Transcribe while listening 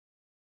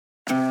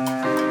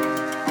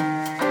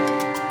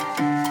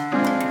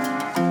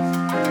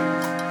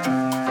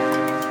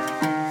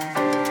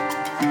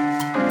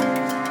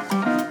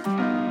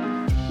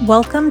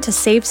Welcome to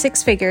Save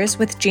Six Figures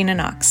with Gina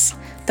Knox,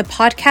 the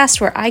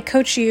podcast where I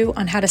coach you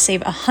on how to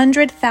save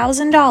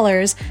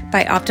 $100,000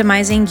 by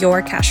optimizing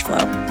your cash flow.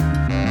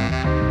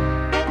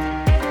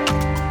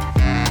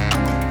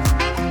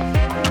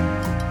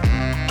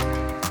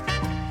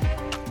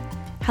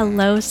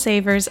 Hello,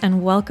 savers,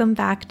 and welcome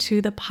back to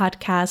the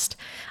podcast.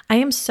 I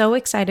am so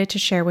excited to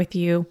share with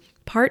you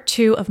part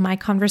 2 of my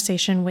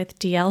conversation with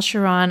Dielle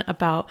Charon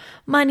about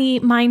money,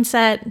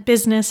 mindset,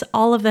 business,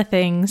 all of the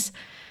things.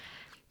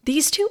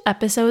 These 2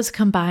 episodes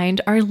combined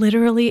are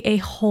literally a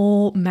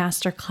whole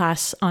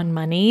masterclass on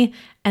money.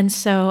 And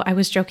so I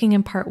was joking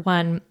in part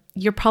 1,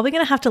 you're probably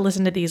going to have to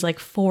listen to these like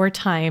 4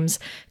 times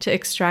to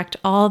extract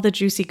all the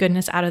juicy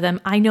goodness out of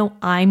them. I know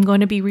I'm going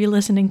to be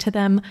re-listening to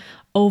them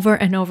over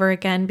and over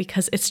again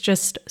because it's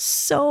just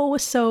so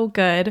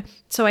good.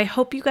 So I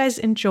hope you guys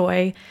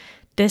enjoy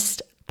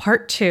this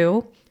part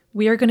 2.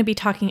 We are going to be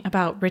talking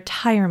about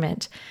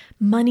retirement,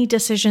 money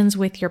decisions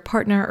with your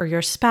partner or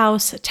your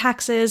spouse,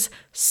 taxes,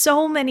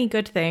 so many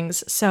good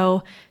things.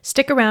 So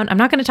stick around. I'm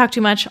not going to talk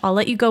too much. I'll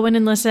let you go in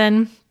and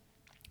listen.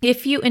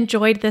 If you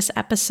enjoyed this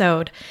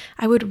episode,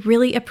 I would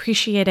really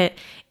appreciate it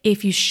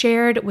if you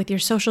shared with your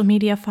social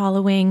media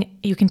following.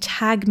 You can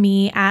tag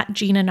me at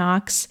Gina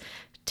Knox,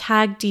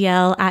 tag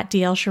Dielle at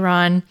Dielle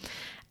Charon.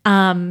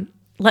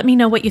 Let me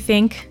know what you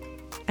think.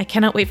 I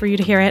cannot wait for you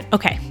to hear it.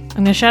 Okay, I'm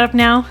going to shut up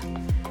now.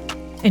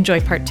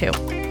 Enjoy part 2.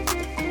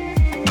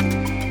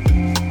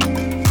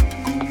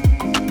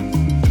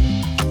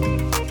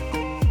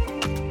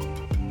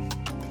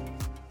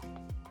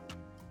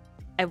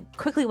 I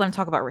quickly want to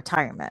talk about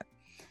retirement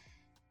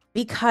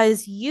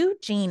because you,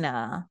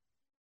 Gina,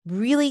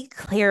 really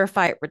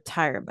clarified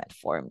retirement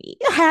for me.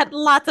 I had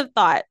lots of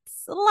thoughts.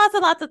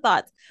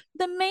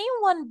 The main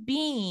one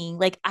being,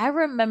 like, I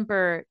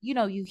remember,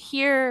 you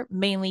hear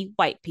mainly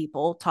white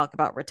people talk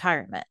about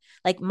retirement.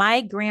 Like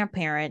my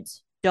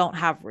grandparents don't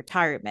have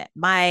retirement.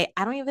 I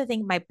don't even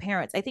think my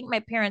parents,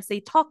 they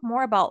talk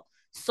more about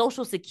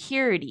Social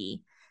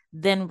Security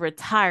than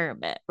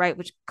retirement, right?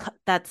 Which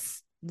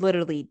that's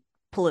literally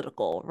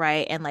political,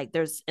 right? And like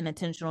there's an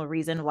intentional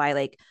reason why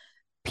like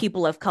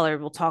people of color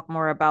will talk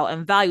more about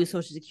and value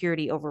Social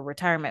Security over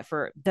retirement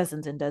for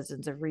dozens and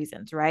dozens of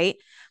reasons, right?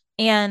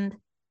 And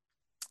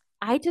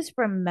I just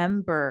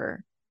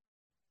remember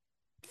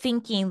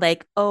thinking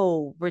like,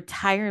 oh,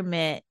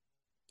 retirement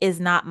is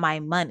not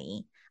my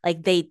money.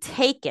 Like they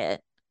take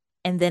it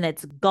and then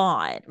it's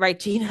gone, right?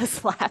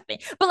 Gina's laughing.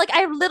 But like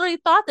I literally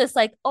thought this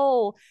like,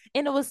 oh,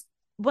 and it was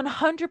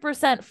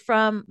 100%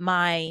 from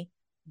my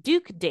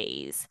Duke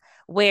days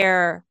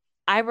where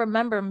I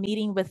remember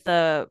meeting with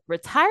the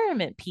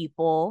retirement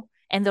people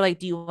and they're like,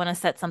 do you want to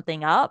set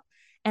something up?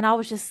 And I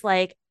was just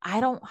like, I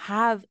don't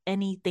have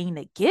anything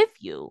to give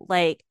you.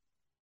 Like,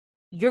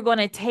 you're going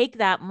to take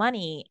that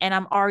money and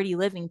I'm already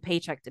living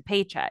paycheck to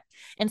paycheck.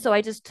 And so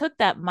I just took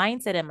that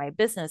mindset in my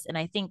business. And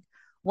I think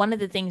one of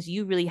the things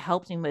you really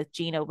helped me with,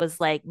 Gina, was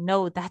like,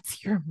 no,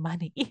 that's your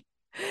money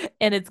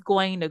and it's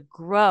going to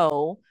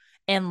grow.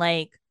 And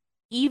like,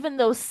 even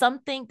though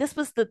this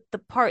was the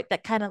part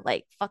that kind of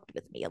like fucked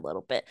with me a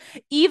little bit,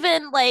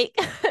 even like,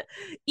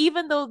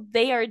 even though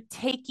they are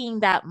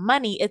taking that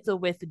money, it's a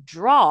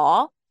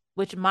withdrawal,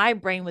 which my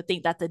brain would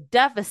think that's a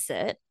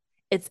deficit.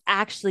 It's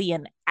actually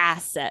an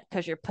asset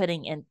because you're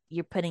putting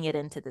it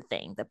into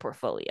the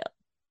portfolio.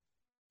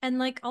 And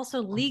like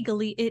also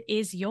legally it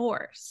is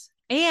yours.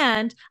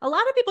 And a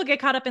lot of people get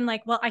caught up in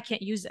like, well, I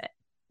can't use it,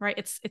 right?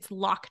 It's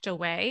locked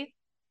away.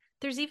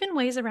 There's even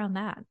ways around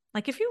that.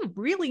 Like if you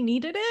really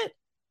needed it,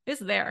 it's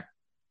there.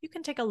 You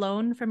can take a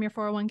loan from your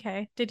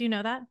 401k. Did you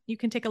know that? You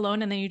can take a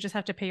loan and then you just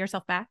have to pay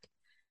yourself back.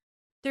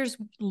 There's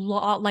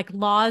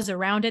laws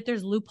around it.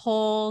 There's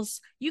loopholes.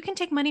 You can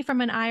take money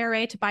from an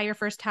IRA to buy your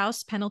first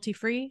house penalty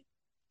free.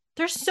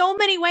 There's so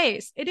many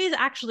ways. It is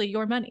actually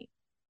your money,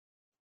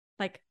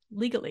 like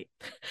legally.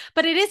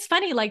 But it is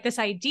funny, like this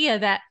idea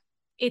that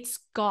it's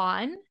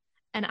gone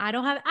and I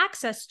don't have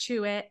access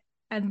to it.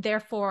 And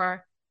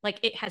therefore, like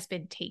it has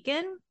been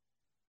taken.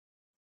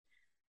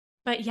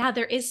 But yeah,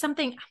 there is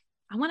something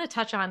I want to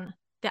touch on,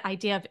 the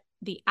idea of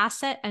the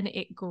asset and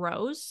it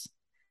grows.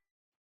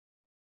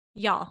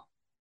 Y'all.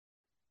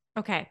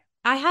 Okay.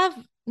 I have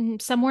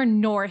somewhere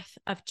north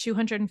of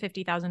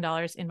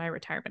 $250,000 in my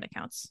retirement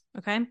accounts.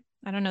 Okay.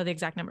 I don't know the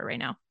exact number right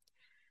now.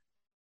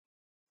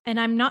 And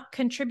I'm not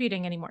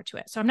contributing anymore to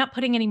it. So I'm not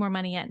putting any more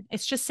money in.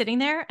 It's just sitting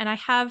there and I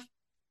have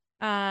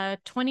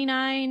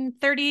 39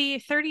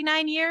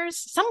 years,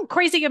 some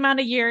crazy amount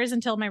of years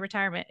until my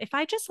retirement. If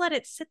I just let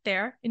it sit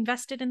there,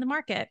 invested in the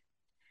market,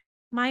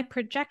 my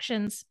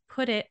projections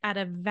put it at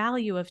a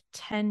value of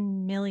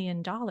 $10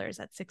 million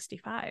at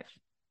 65.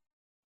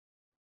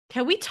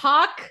 Can we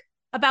talk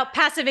about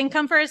passive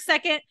income for a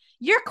second?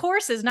 Your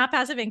course is not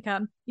passive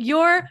income.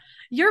 Your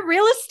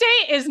real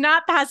estate is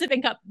not passive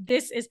income.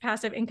 This is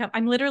passive income.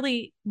 I'm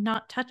literally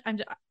not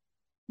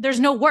there's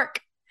no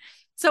work.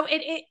 So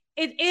it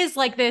is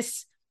like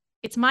this.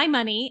 It's my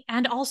money.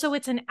 And also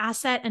it's an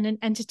asset and an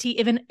entity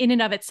even in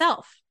and of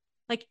itself.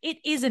 Like it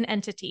is an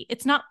entity.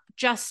 It's not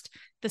just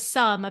the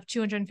sum of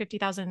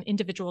 250,000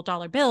 individual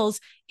dollar bills.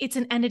 It's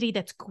an entity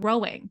that's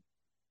growing,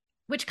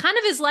 which kind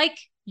of is like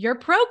your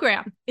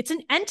program. It's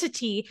an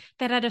entity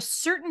that at a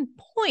certain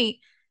point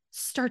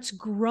starts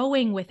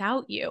growing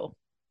without you.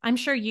 I'm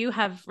sure you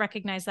have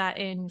recognized that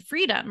in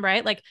freedom,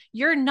 right? Like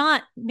you're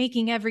not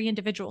making every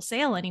individual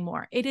sale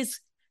anymore. It is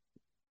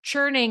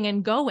churning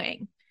and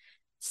going.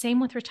 Same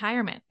with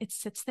retirement. It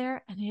sits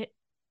there and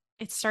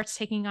it starts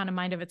taking on a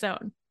mind of its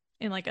own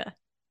in like a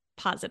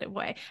positive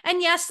way.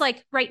 And yes,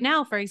 like right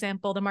now, for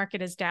example, the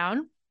market is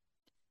down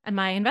and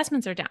my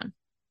investments are down.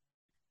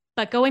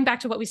 But going back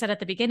to what we said at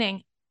the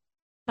beginning,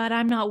 but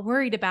I'm not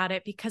worried about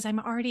it because I'm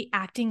already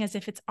acting as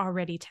if it's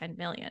already 10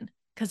 million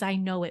because I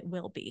know it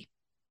will be.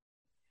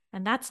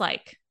 And that's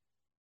like,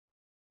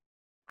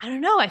 I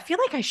don't know. I feel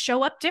like I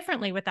show up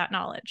differently with that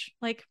knowledge.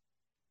 Like,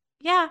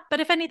 yeah, but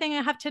if anything,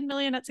 I have 10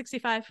 million at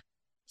 65.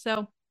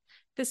 So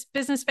this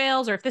business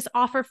fails, or if this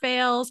offer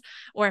fails,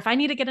 or if I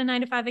need to get a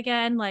 9 to 5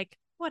 again, like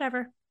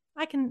whatever,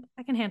 I can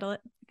handle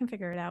it. I can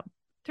figure it out.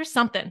 There's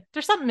something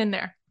in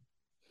there.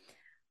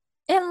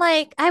 And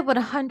like, I would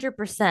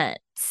 100%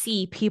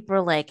 see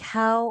people like,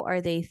 how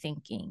are they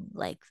thinking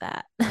like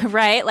that?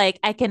 Right? Like,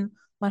 I can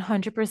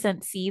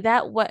 100% see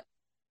that. What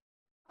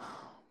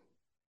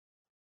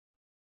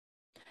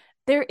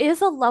there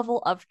is a level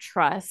of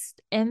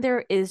trust, and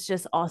there is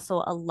just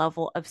also a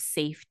level of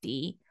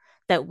safety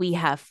that we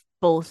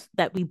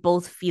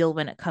both feel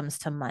when it comes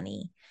to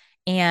money.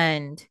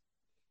 And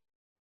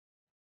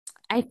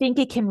I think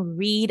it can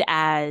read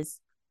as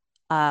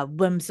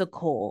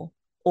whimsical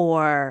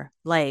or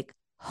like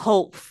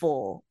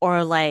hopeful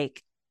or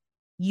like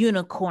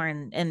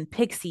unicorn and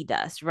pixie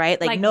dust, right?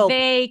 Like, Like no,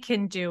 they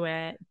can do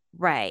it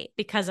right,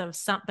 because of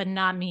something, but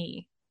not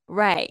me.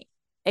 right,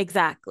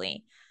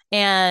 exactly.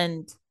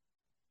 And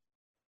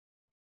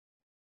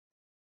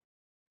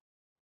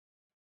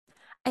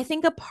I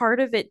think a part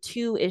of it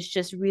too is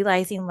just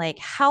realizing like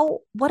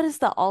what is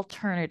the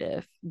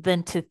alternative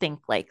than to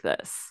think like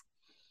this,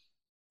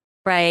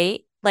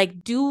 right?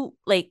 Do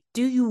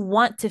you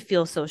want to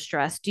feel so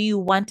stressed? Do you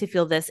want to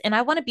feel this? And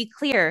I want to be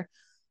clear,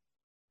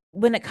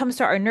 when it comes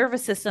to our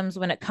nervous systems,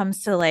 when it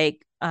comes to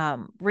like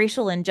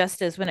racial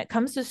injustice, when it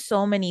comes to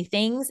so many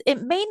things,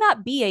 it may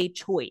not be a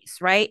choice,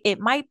 right? It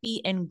might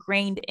be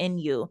ingrained in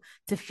you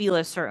to feel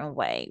a certain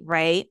way,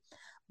 right?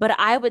 But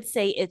I would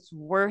say it's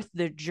worth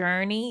the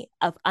journey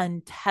of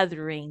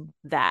untethering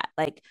that.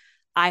 Like,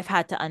 I've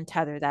had to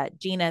untether that.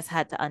 Gina's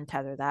had to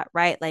untether that,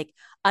 right? Like,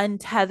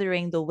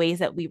 untethering the ways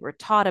that we were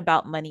taught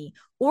about money,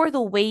 or the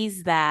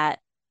ways that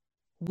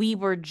we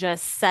were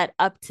just set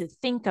up to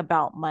think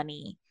about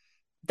money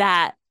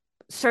that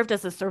served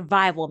as a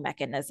survival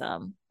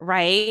mechanism,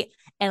 right?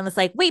 And it's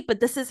like, wait, but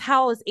this is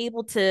how I was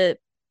able to,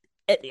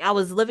 I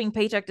was living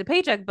paycheck to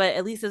paycheck, but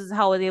at least this is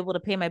how I was able to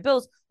pay my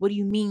bills. What do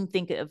you mean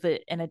think of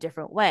it in a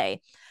different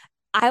way?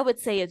 I would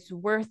say it's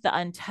worth the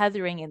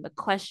untethering and the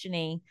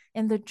questioning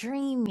and the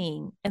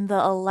dreaming and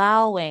the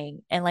allowing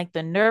and like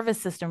the nervous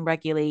system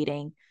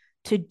regulating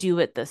to do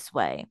it this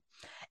way.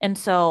 And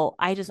so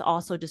I just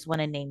also just want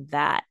to name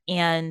that.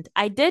 And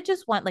I did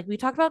just want, like, we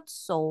talked about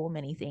so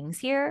many things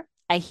here.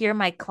 I hear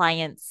my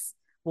client's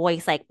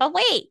voice like, but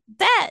wait,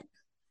 debt,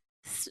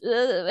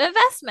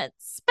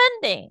 investments,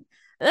 spending.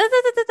 Da, da,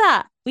 da, da,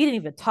 da. We didn't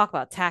even talk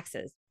about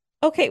taxes.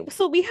 Okay,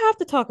 so we have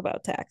to talk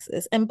about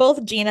taxes. And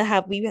both Gina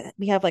have we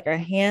have like our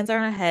hands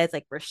on our heads,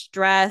 like we're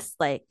stressed,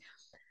 like,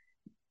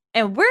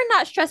 and we're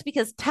not stressed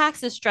because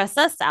taxes stress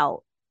us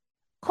out.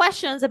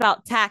 Questions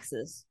about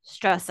taxes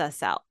stress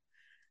us out.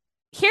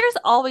 Here's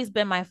always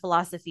been my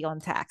philosophy on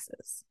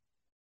taxes.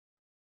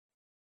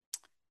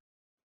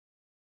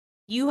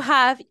 You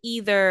have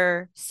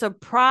either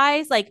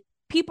surprise, like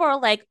people are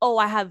like, oh,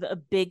 I have a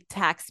big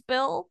tax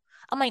bill.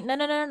 I'm like, no,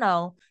 no, no, no,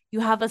 no.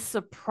 You have a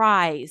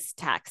surprise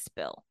tax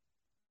bill.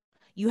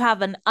 You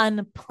have an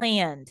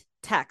unplanned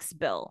tax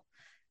bill.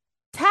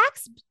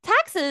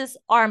 Taxes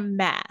are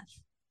math.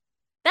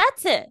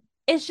 That's it.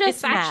 It's just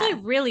It's actually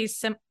math. really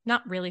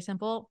not really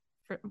simple.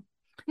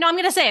 No, I'm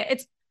going to say it.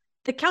 It's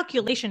the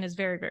calculation is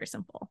very, very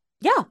simple.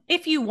 Yeah.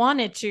 If you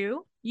wanted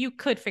to, you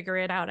could figure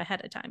it out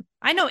ahead of time.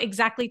 I know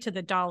exactly to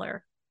the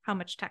dollar how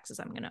much taxes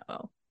I'm going to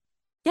owe.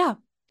 Yeah.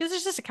 Because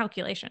it's just a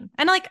calculation.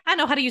 And like, I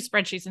know how to use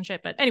spreadsheets and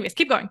shit, but anyways,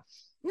 keep going.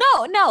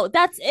 No,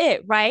 that's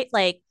it, right?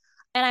 Like,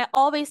 and I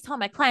always tell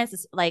my clients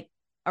this, like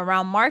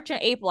around March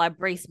and April, I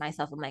brace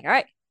myself. I'm like, all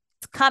right,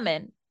 it's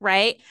coming,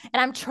 right?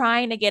 And I'm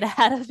trying to get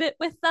ahead of it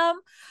with them.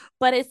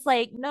 But it's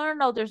like, no, no,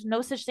 no, there's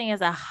no such thing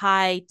as a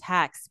high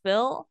tax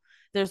bill.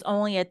 There's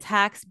only a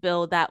tax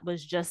bill that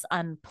was just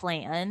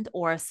unplanned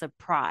or a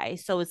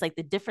surprise. So it's like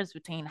the difference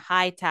between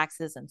high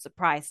taxes and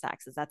surprise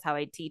taxes. That's how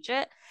I teach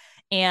it.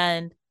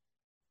 And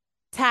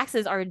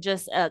taxes are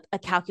just a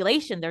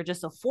calculation, they're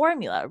just a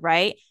formula,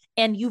 right?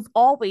 And you've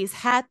always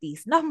had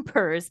these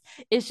numbers.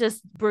 It's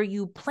just, were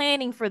you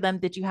planning for them?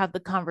 Did you have the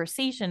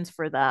conversations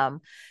for them?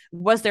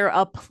 Was there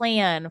a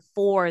plan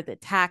for the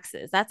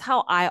taxes? That's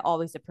how I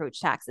always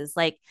approach taxes.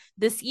 Like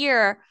this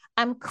year,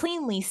 I'm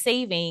cleanly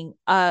saving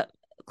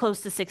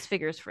close to 6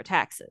 figures for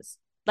taxes.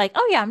 like,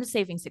 oh yeah, I'm just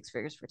saving 6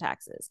 figures for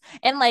taxes.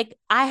 And like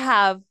I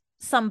have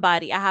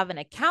an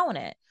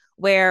accountant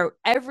where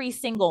every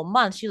single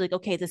month she's like,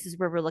 okay, this is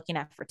where we're looking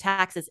at for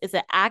taxes. It's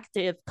an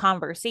active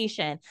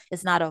conversation.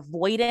 It's not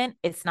avoidant.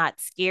 It's not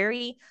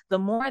scary. The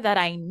more that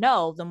I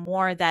know, the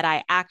more that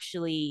I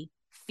actually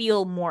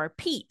feel more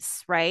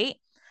peace, right?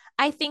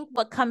 I think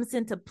what comes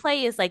into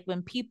play is like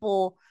when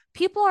people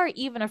are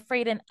even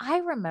afraid. And I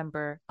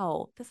remember,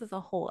 oh, this is a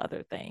whole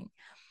other thing.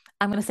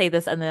 I'm going to say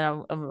this and then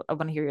I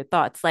want to hear your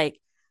thoughts. Like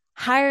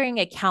hiring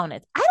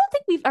accountants. I don't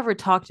think we've ever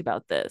talked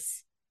about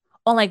this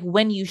on like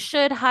when you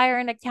should hire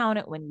an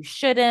accountant, when you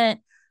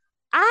shouldn't.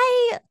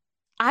 I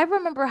I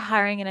remember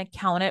hiring an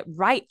accountant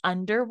right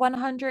under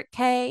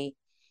 100K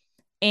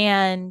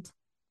and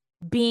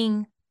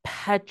being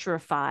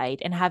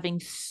petrified and having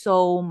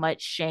so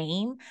much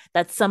shame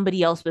that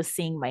somebody else was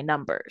seeing my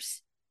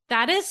numbers.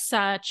 That is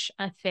such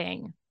a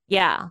thing.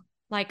 Yeah.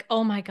 Like,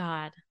 oh my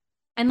God.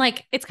 And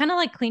like, it's kind of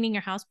like cleaning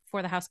your house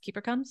before the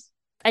housekeeper comes.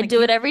 I Like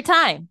do it every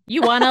time.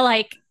 you want to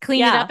like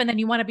clean it Yeah. up and then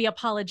you want to be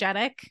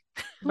apologetic.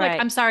 Like,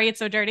 Right. I'm sorry it's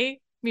so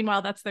dirty.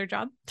 Meanwhile, that's their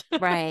job.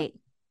 Right.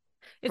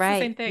 It's the Right.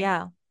 same thing.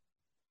 Yeah.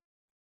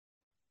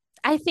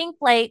 I think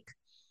like,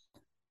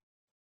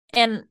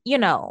 and you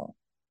know,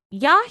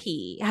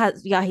 Yahi's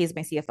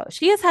my CFO.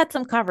 She has had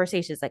some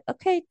conversations like,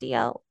 okay,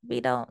 Dielle, we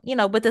don't,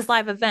 with this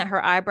live event,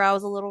 her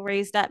eyebrows a little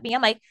raised at me.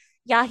 I'm like,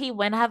 Yahi,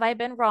 when have I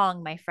been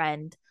wrong, my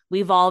friend?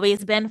 We've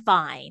always been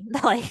fine.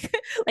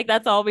 Like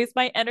that's always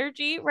my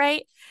energy,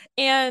 right?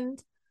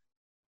 And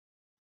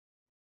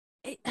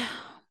it,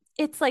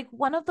 it's like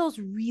one of those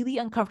really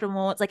uncomfortable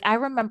moments. Like I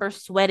remember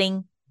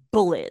sweating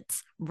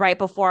bullets right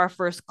before our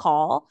first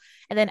call.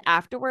 And then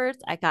afterwards,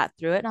 I got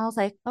through it and I was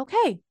like,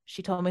 okay,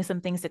 she told me some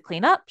things to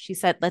clean up. She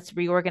said, let's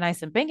reorganize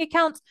some bank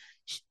accounts.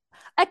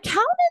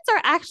 Accountants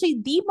are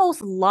actually the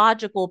most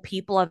logical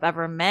people I've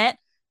ever met,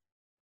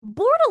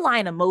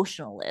 borderline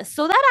emotionalist.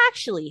 So that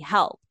actually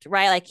helped,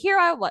 right? Like here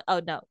I what? Oh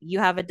no, you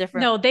have a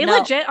different No, they no,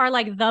 legit are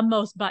like the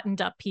most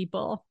buttoned up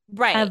people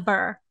right,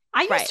 ever.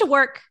 I used right. to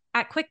work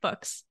at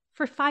QuickBooks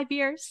for 5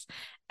 years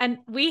and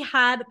we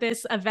had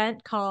this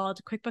event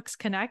called QuickBooks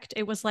Connect.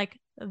 It was like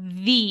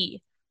the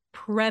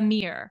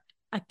premier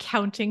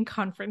accounting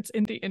conference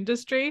in the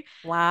industry.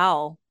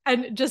 Wow.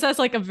 And just as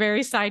like a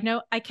very side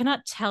note, I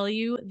cannot tell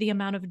you the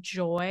amount of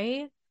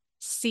joy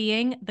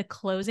seeing the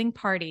closing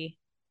party,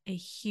 a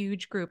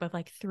huge group of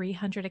like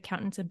 300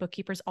 accountants and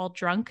bookkeepers all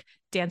drunk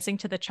dancing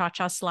to the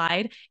cha-cha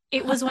slide.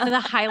 It was one of the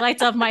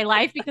highlights of my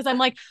life because I'm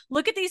like,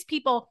 look at these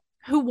people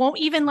who won't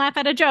even laugh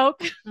at a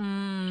joke, all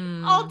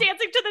Mm,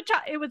 dancing to the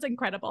cha. It was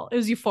incredible. It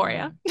was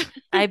euphoria. mm,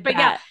 I But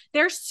yeah, bet.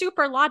 they're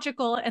super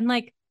logical. And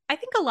like, I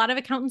think a lot of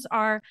accountants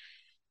are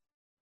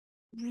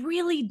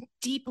really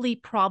deeply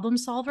problem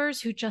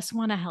solvers who just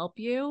want to help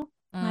you.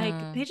 Like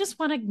they Mm, just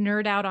want to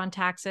nerd out on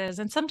taxes.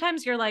 And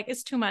sometimes you're like,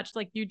 it's too much,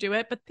 like you do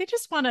it, but they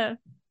just want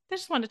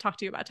to talk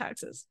to you about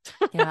taxes.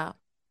 yeah.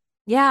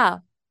 Yeah.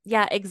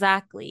 Yeah,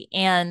 exactly.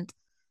 And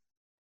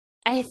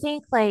I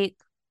think like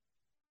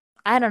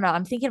I don't know.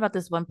 I'm thinking about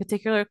this one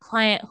particular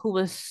client who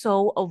was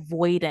so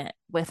avoidant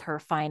with her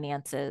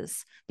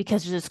finances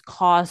because it just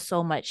caused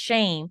so much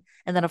shame.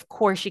 And then, of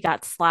course, she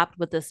got slapped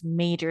with this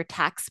major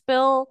tax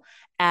bill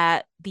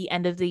at the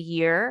end of the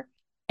year.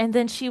 And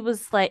then she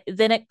was like,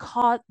 then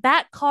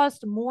that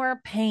caused more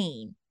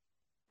pain,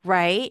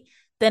 right?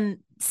 Than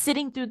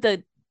sitting through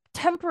the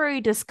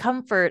temporary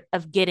discomfort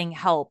of getting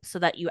help so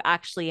that you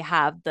actually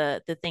have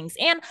the things.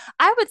 And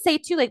I would say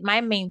too, like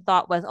my main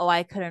thought was, oh,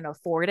 I couldn't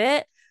afford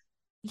it.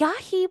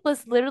 Yahi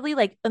was literally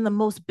like in the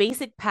most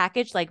basic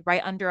package, like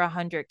right under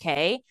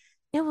 100K.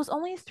 It was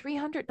only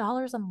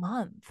 $300 a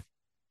month.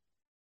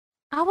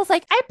 I was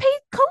like, I pay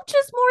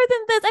coaches more than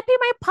this. I pay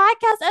my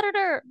podcast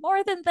editor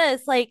more than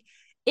this. Like,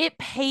 it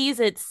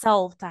pays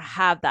itself to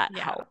have that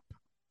Yeah. help.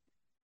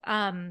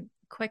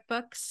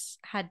 QuickBooks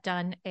had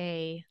done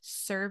a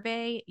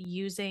survey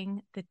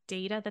using the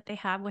data that they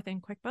have within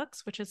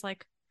QuickBooks, which is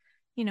like,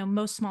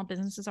 most small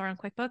businesses are on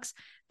QuickBooks,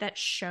 that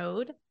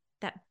showed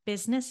that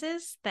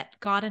businesses that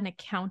got an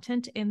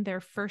accountant in their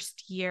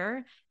first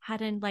year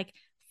had in like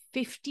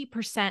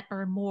 50%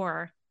 or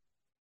more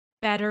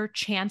better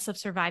chance of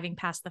surviving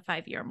past the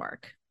 5 year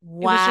mark.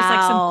 It was just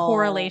like some Wow.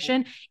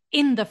 correlation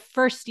in the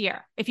first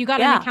year. If you got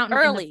an Yeah, accountant in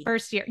the early,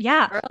 first year,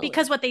 yeah,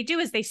 because early. what they do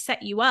is they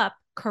set you up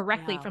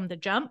correctly Yeah, from the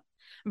jump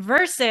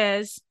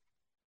versus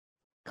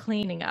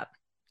cleaning up.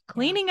 yeah.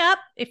 Cleaning up,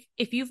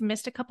 if you've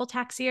missed a couple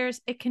tax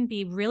years, it can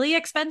be really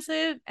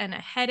expensive and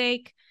a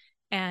headache.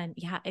 And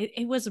yeah,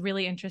 it was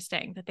really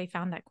interesting that they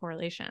found that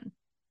correlation.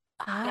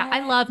 Yeah, I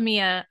I, love me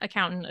a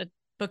accountant, a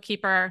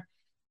bookkeeper.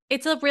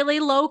 It's a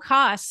really low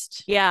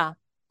cost yeah,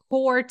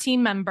 core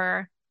team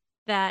member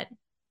that,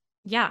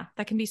 yeah,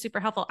 that can be super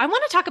helpful. I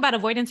want to talk about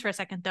avoidance for a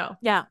second though,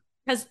 yeah.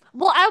 because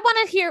Well, I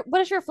want to hear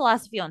what is your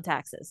philosophy on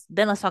taxes?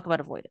 Then let's talk about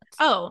avoidance.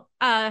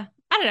 I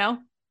don't know,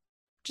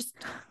 just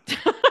isn't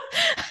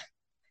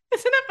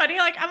it funny?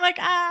 Like I'm like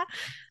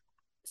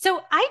so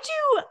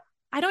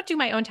I don't do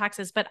my own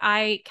taxes, but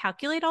I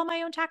calculate all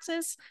my own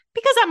taxes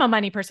because I'm a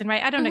money person,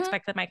 right? I don't Mm-hmm.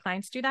 expect that my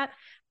clients do that.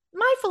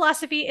 my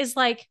philosophy is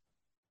like,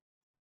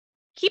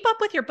 keep up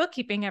with your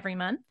bookkeeping every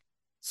month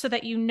so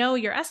that you know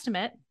your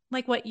estimate,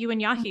 like what you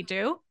and Yahi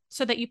do,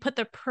 so that you put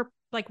the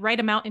right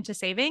amount into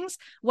savings,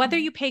 whether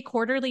you pay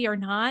quarterly or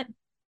not.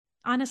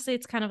 Honestly,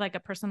 it's kind of like a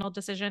personal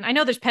decision. I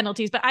know there's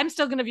penalties, but I'm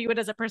still going to view it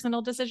as a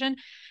personal decision,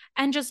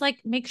 and just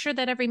like make sure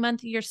that every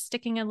month you're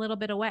sticking a little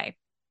bit away.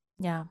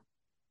 Yeah.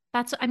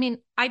 That's, I mean,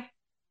 I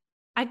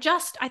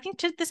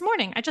think this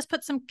morning I just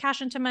put some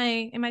cash into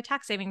my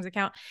tax savings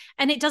account,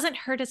 and it doesn't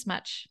hurt as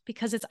much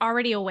because it's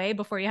already away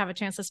before you have a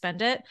chance to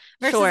spend it,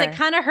 versus it Sure.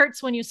 kind of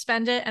hurts when you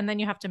spend it and then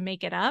you have to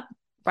make it up.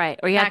 Right.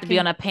 Or you have That to be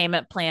on can a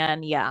payment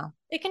plan. Yeah.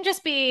 It can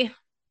just be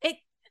it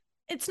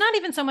it's not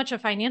even so much a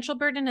financial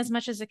burden as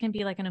much as it can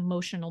be like an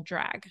emotional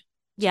drag to have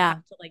Yeah.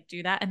 to like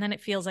do that, and then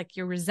it feels like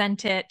you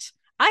resent it.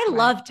 I Right.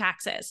 love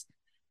taxes.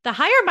 The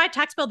higher my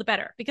tax bill, the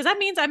better, because that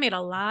means I made a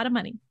lot of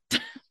money.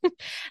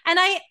 And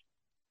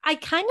I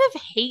kind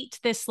of hate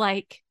this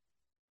like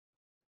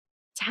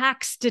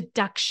tax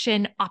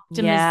deduction Yeah.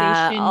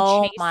 optimization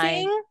Oh my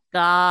chasing.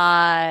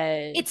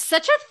 God. It's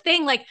such a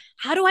thing. Like,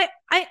 how do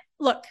I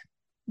look,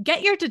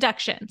 get your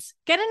deductions,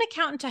 get an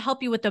accountant to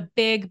help you with the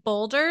big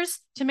boulders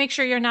to make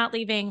sure you're not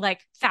leaving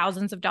like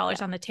thousands of dollars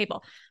Yeah. on the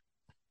table.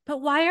 But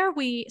why are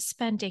we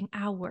spending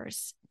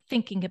hours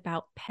thinking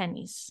about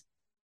pennies?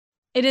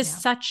 It is Yeah.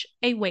 such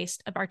a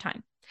waste of our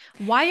time.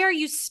 Why are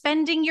you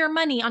spending your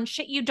money on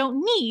shit you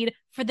don't need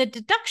for the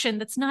deduction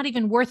that's not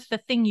even worth the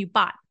thing you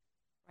bought?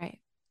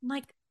 Right.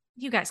 Like,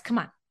 you guys, come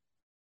on.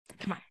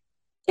 Come on.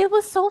 It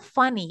was so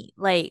funny.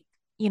 Like,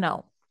 you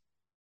know,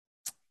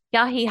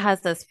 Yahi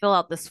has us fill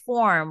out this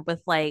form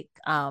with like,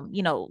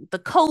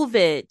 the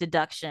COVID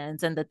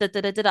deductions and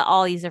the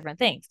all these different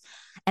things.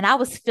 And I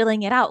was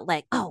filling it out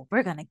like, oh,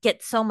 we're going to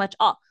get so much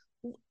off.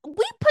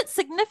 We put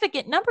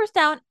significant numbers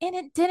down and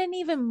it didn't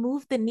even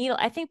move the needle.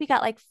 I think we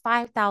got like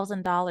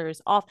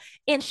 $5,000 off,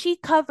 and she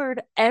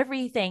covered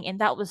everything. And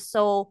that was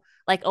so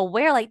like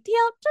aware, like,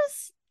 DL,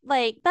 just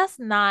like, that's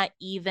not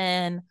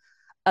even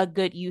a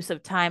good use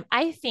of time.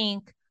 I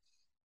think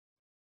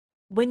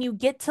when you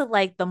get to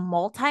like the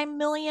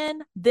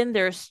multi-million, then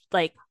there's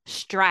like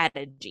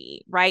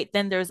strategy, right?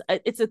 Then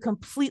it's a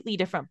completely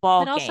different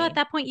ball But also at game.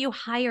 that point, you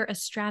hire a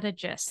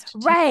strategist to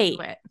do Right. it,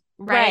 right?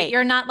 Right.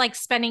 You're not like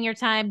spending your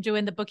time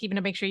doing the bookkeeping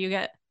to make sure you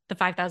get the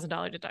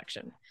 $5,000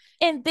 deduction.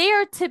 And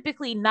they're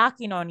typically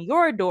knocking on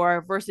your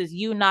door versus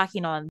you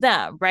knocking on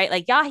them, right?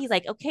 Like, yeah, he's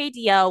like, okay,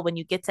 DL, when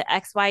you get to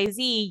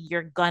XYZ,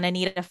 you're gonna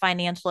need a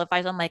financial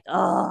advisor. I'm like,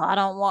 oh, I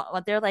don't want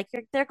what they're like,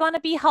 they're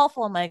gonna be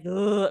helpful. I'm like,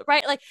 ugh,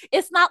 right? Like,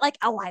 it's not like,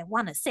 oh, I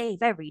want to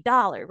save every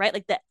dollar, right?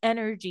 Like the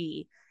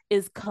energy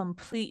is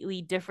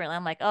completely different.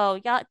 I'm like, oh,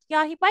 yeah,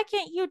 why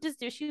can't you just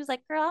do? She was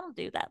like, girl, I don't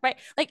do that, right?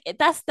 Like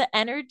that's the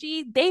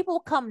energy. They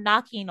will come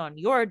knocking on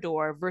your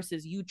door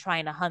versus you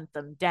trying to hunt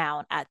them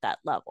down at that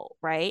level,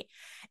 right?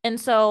 And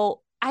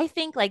so I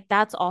think like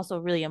that's also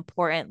really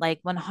important.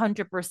 Like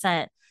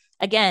 100%.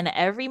 Again,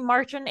 every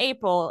March and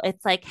April,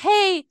 it's like,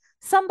 hey,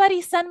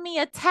 somebody send me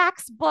a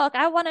tax book.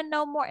 I want to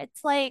know more.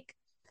 It's like,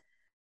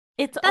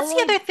 it's That's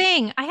the only. other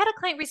thing. I had a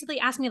client recently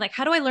ask me, like,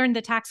 how do I learn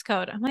the tax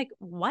code? I'm like,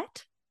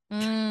 what?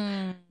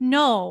 Mm,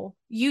 No,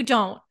 you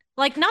don't.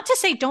 Like, not to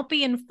say don't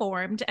be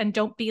informed and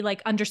don't be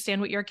like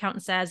understand what your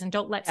accountant says and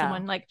don't let yeah,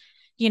 someone like,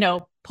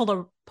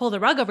 pull the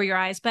rug over your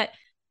eyes, but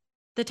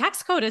the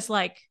tax code is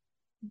like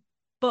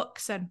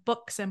books and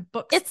books and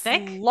books it's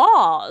thick.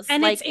 laws.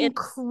 And it's Like it's,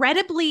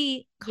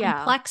 incredibly yeah,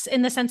 complex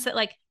in the sense that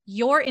like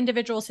your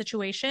individual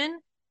situation,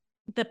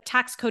 the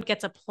tax code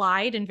gets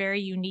applied in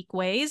very unique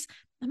ways.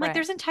 I'm like, right.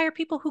 there's entire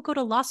people who go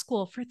to law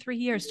school for 3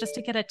 years just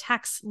to get a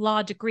tax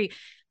law degree.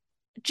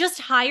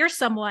 Just hire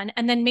someone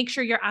and then make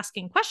sure you're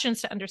asking questions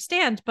to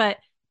understand. But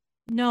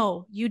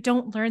no, you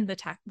don't learn the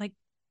tax. Like,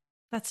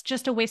 that's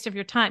just a waste of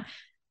your time.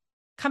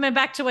 Coming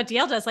back to what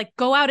Dielle does, like,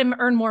 go out and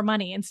earn more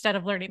money instead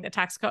of learning the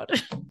tax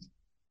code.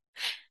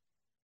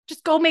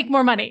 Just go make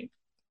more money.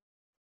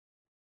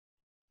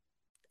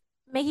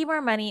 Making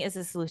more money is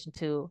a solution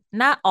to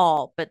not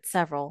all, but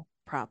several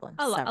problems.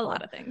 A lot Several.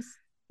 of things.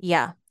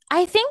 Yeah.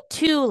 I think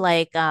too,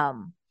 like,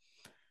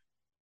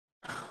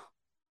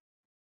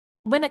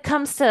 when it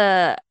comes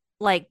to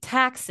like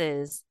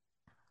taxes,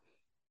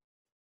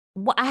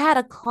 I had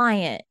a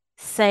client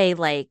say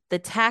like the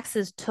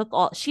taxes took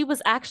all, she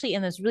was actually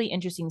in this really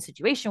interesting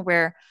situation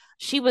where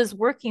she was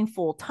working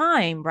full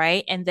time,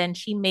 right? And then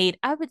she made,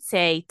 I would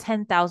say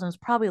 10,000 is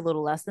probably a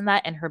little less than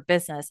that in her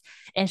business.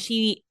 And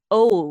she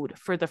owed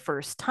for the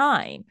first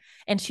time.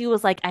 And she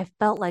was like, I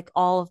felt like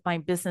all of my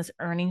business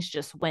earnings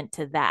just went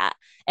to that.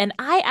 And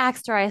I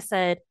asked her, I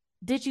said,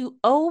 did you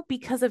owe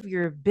because of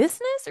your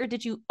business or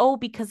did you owe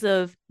because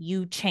of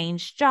you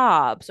changed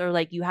jobs or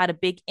like you had a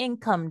big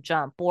income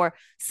jump or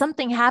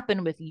something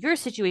happened with your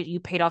situation,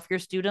 you paid off your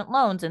student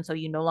loans and so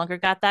you no longer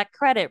got that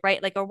credit,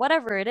 right? Like, or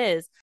whatever it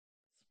is.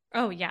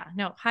 Oh, yeah.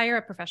 No, hire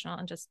a professional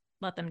and just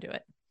let them do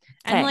it.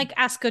 And Okay. like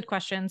ask good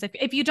questions.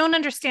 If you don't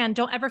understand,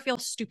 don't ever feel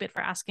stupid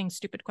for asking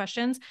stupid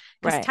questions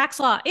because Right. tax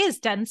law is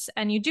dense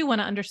and you do want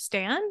to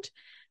understand.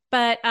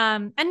 But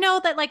and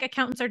know that like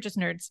accountants are just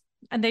nerds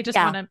and they just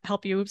Yeah. want to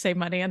help you save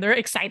money and they're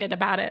excited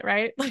about it,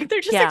 right? Like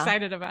they're just Yeah.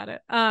 excited about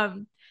it.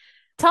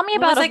 Tell me What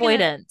about was I gonna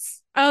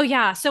avoidance. Oh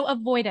yeah, so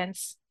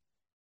avoidance.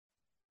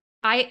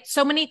 I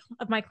so many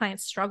of my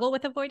clients struggle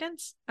with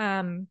avoidance.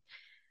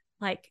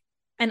 Like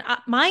and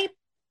my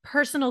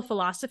personal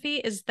philosophy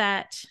is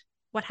that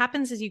what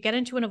happens is you get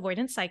into an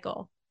avoidance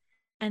cycle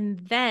and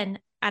then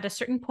at a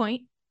certain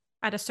point,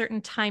 at a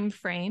certain time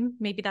frame,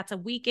 maybe that's a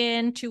week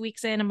in, 2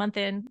 weeks in, a month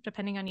in,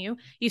 depending on you,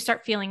 you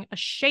start feeling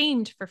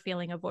ashamed for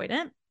feeling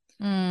avoidant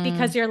Mm,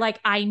 because you're like,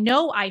 I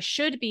know I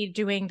should be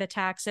doing the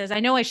taxes.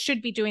 I know I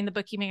should be doing the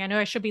bookkeeping. I know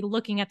I should be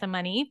looking at the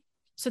money.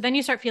 So then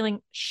you start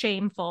feeling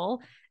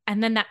shameful.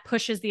 And then that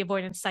pushes the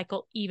avoidance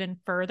cycle even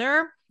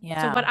further. So,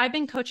 yeah. what I've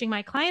been coaching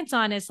my clients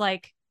on is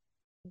like,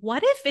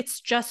 what if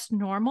it's just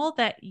normal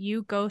that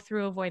you go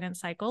through avoidance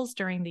cycles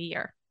during the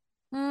year?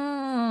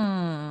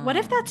 What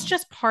if that's Mm,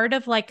 just part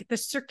of like the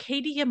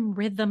circadian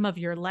rhythm of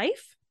your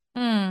life?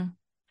 mm,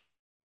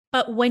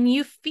 But when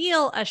you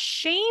feel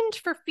ashamed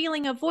for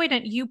feeling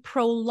avoidant, you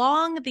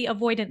prolong the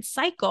avoidance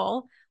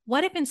cycle.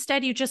 What if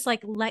instead you just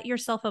like let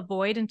yourself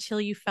avoid until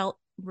you felt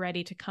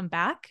ready to come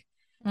back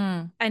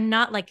mm. and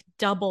not like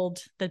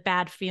doubled the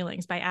bad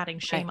feelings by adding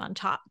Right. shame on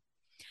top?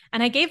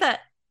 And I gave that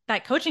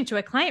coaching to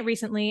a client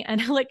recently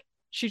and like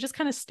she just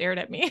kind of stared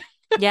at me.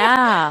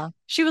 Yeah.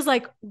 She was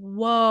like,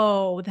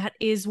 "Whoa, that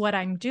is what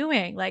I'm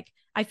doing. Like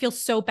I feel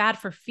so bad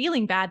for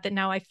feeling bad that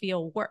now I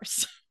feel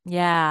worse."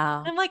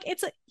 Yeah. I'm like,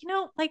 it's a,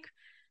 like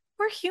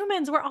we're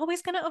humans. We're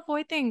always going to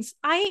avoid things.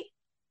 I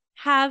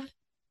have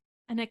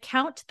an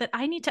account that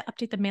I need to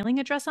update the mailing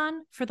address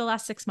on for the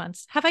last 6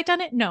 months. Have I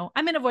done it? No.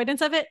 I'm in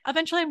avoidance of it.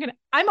 Eventually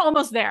I'm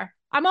almost there.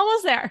 I'm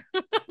almost there.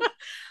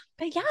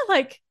 But yeah,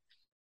 like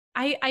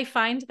I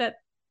find that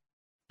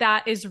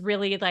that is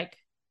really like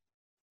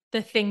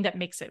the thing that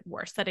makes it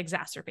worse, that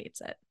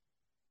exacerbates it.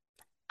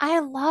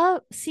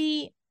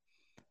 See,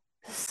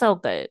 so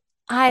good.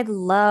 I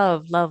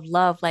love, love,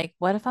 love. Like,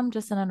 what if I'm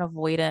just in an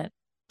avoidant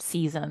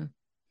season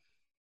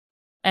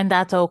and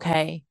that's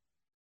okay?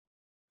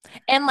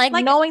 And like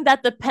Like knowing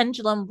that the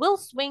pendulum will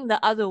swing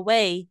the other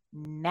way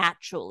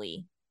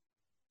naturally.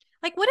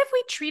 Like, what if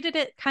we treated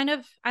it kind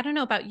of, I don't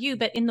know about you,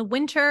 but in the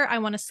winter, I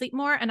want to sleep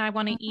more and I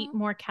want to eat Mhm.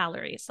 more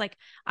calories. Like,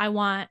 I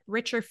want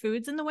richer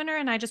foods in the winter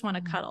and I just want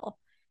to Mm, cuddle.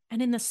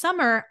 And in the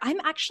summer, I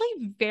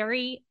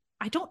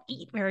don't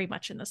eat very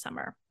much in the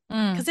summer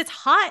mm, because it's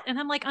hot and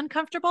I'm like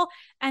uncomfortable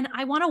and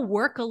I want to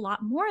work a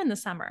lot more in the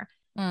summer.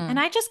 And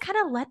mm. I just kind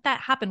of let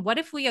that happen. What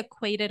if we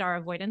equated our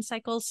avoidance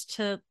cycles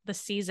to the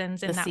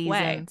seasons The in that way?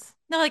 seasons.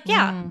 They're like,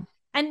 yeah, Mm,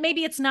 and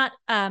maybe it's not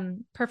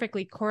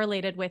perfectly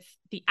correlated with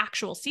the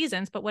actual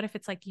seasons, but what if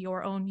it's like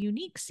your own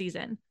unique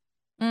season?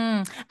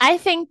 I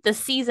think the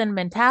season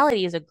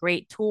mentality is a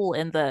great tool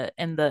in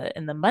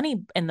the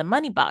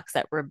money box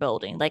that we're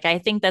building. Like I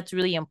think that's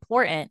really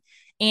important.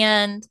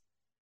 And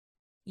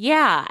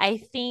yeah, I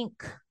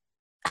think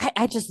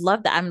I just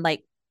love that. I'm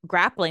like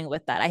grappling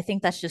with that. I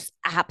think that's just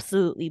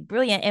absolutely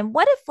brilliant. And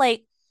what if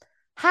like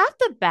half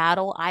the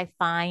battle I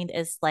find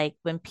is like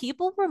when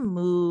people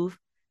remove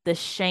the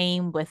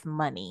shame with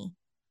money,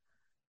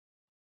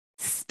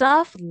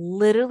 stuff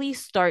literally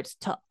starts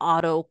to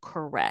auto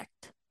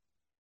correct.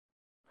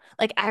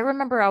 Like I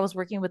remember I was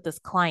working with this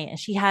client and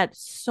she had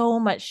so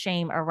much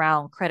shame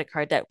around credit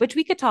card debt, which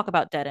we could talk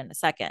about debt in a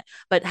second,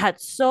 but had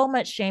so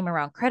much shame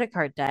around credit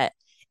card debt.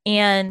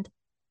 And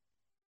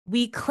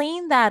we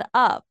cleaned that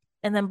up.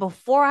 And then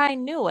before I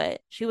knew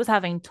it, she was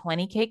having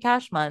 20K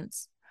cash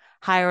months,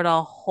 hired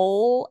a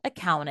whole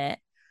accountant,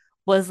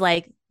 was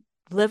like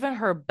living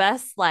her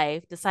best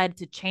life, decided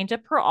to change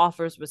up her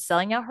offers, was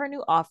selling out her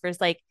new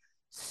offers, like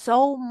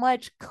so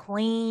much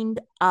cleaned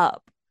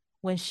up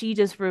when she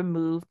just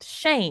removed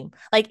shame.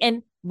 Like,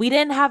 and we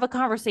didn't have a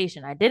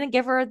conversation. I didn't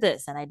give her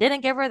this and I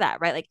didn't give her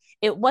that, right? Like,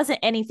 it wasn't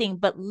anything,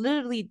 but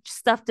literally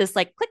stuff just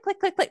like click, click,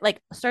 click, click,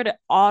 like started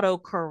auto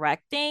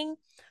correcting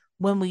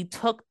when we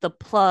took the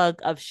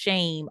plug of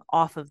shame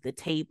off of the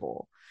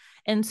table.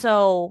 And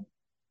so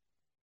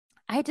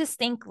I just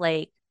think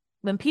like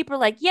when people are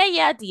like, yeah,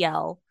 yeah,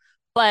 Dielle,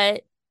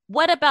 but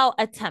what about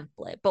a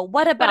template? But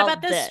what What about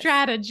about this this?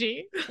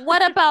 strategy?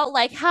 What about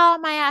like how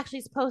am I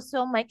actually supposed to?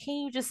 I'm like, can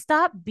you just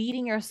stop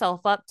beating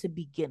yourself up to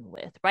begin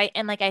with? Right.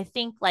 And like I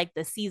think like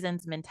the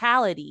seasons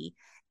mentality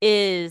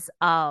is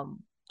a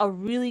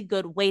really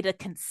good way to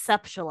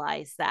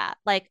conceptualize that.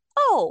 Like,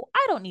 oh,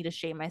 I don't need to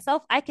shame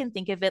myself. I can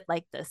think of it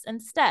like this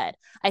instead.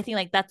 I think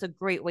like that's a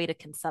great way to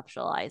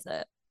conceptualize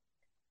it.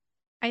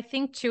 I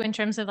think too, in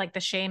terms of like the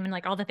shame and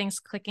like all the things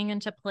clicking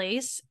into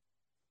place,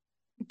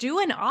 do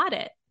an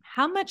audit.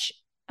 How much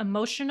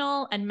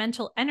emotional and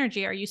mental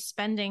energy are you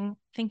spending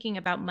thinking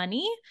about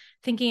money,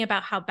 thinking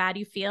about how bad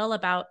you feel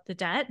about the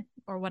debt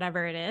or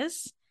whatever it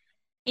is?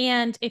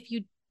 And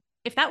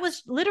if that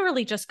was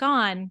literally just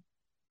gone,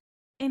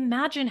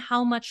 imagine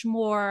how much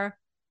more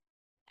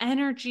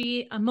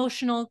energy,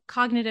 emotional,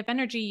 cognitive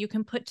energy you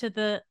can put to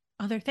the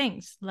other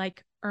things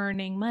like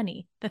earning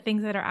money, the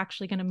things that are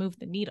actually going to move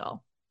the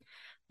needle.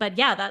 But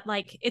yeah, that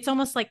like it's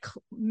almost like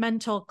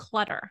mental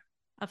clutter.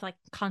 of like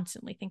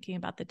constantly thinking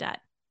about the debt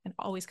and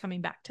always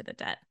coming back to the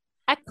debt?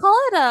 I call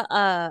it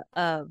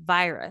a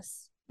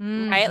virus,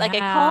 right? Like I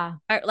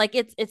call Yeah. like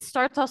it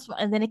starts off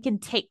and then it can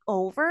take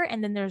over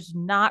and then there's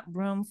not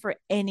room for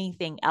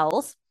anything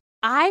else.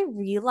 I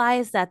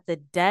realized that the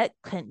debt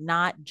could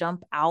not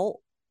jump out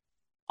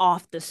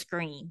off the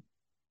screen.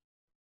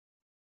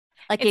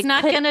 Like It's it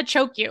not could going to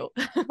choke you.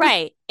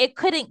 right. It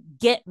couldn't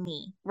get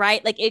me,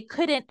 right? Like it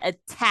couldn't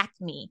attack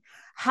me.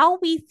 How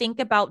we think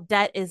about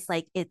debt is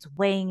like it's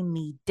weighing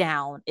me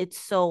down. It's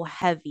so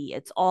heavy.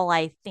 It's all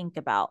I think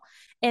about.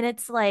 And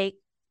it's like,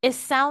 it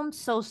sounds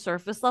so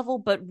surface level,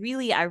 but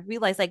really I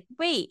realize like,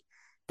 wait,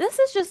 this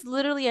is just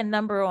literally a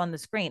number on the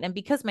screen. And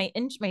because my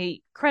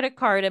credit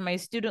card and my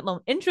student loan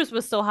interest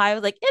was so high, I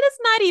was like, it is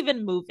not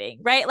even moving,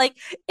 right? Like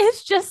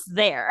it's just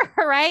there,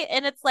 right?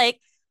 And it's like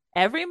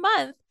every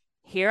month,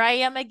 here I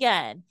am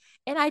again.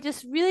 And I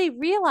just really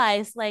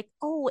realized, like,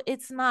 oh,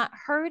 it's not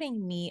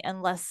hurting me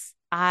unless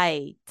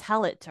I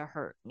tell it to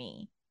hurt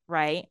me.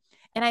 Right.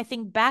 And I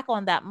think back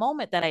on that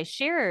moment that I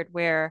shared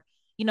where,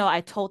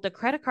 I told the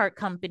credit card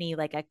company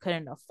like I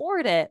couldn't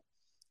afford it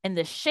and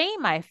the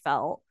shame I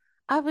felt,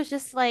 I was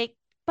just like,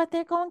 but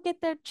they're going to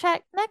get their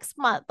check next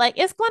month. Like,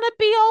 it's going to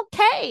be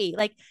okay.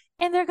 Like,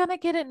 and they're going to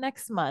get it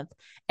next month.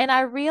 And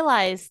I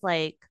realized,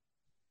 like,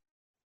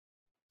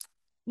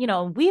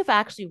 we've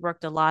actually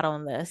worked a lot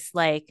on this.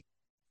 Like,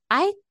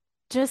 I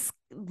just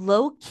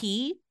low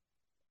key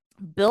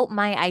built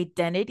my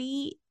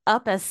identity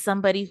up as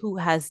somebody who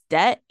has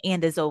debt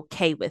and is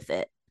okay with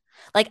it.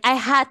 Like I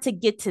had to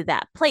get to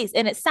that place.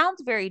 And it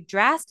sounds very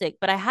drastic,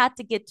 but I had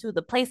to get to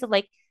the place of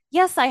like,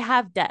 yes, I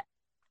have debt.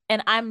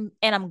 And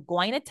I'm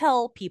going to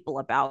tell people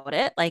about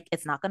it. Like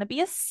it's not going to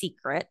be a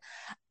secret.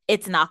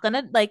 It's not going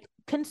to like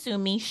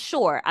consume me.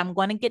 Sure, I'm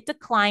going to get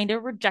declined or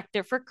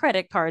rejected for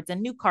credit cards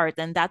and new cards,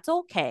 and that's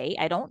okay.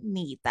 I don't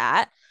need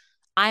that.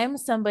 I am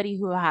somebody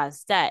who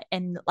has debt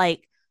and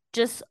like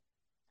just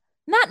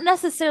not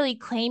necessarily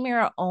claiming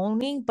or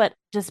owning, but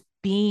just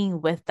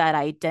being with that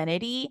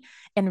identity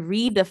and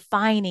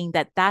redefining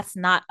that that's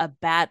not a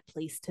bad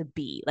place to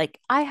be. Like,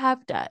 I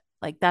have debt.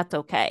 Like, that's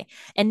okay.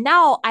 And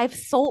now I've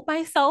sold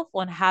myself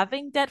on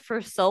having debt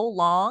for so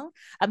long.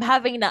 I'm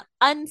having to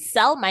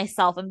unsell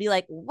myself and be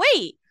like,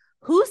 wait,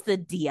 who's the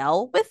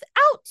Dielle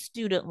without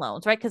student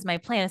loans, right? Because my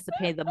plan is to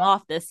pay them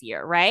off this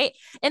year, right?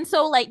 And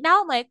so, like,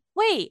 now I'm like,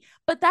 wait,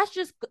 but that's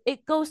just,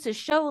 it goes to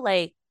show,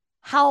 like,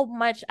 how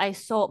much I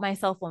sold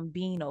myself on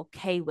being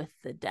okay with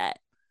the debt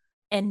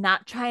and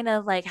not trying to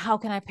like, how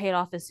can I pay it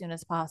off as soon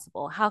as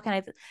possible? How can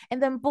I?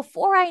 And then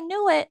before I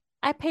knew it,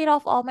 I paid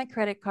off all my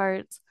credit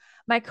cards.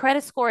 My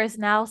credit score is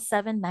now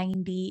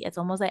 790. It's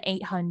almost at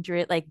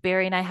 800. Like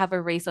Barry and I have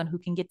a race on who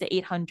can get to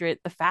 800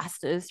 the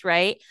fastest,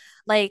 right?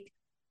 Like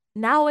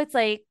now it's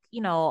like,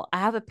 I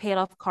have a paid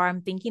off car.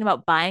 I'm thinking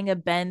about buying a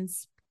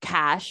Benz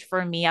cash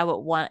for me. I would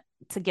want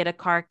to get a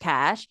car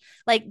cash.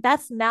 Like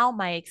that's now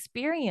my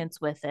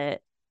experience with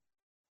it,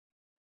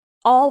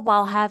 all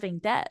while having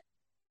debt.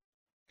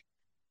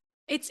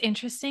 It's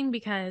interesting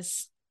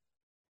because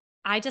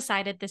I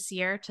decided this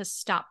year to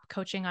stop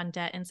coaching on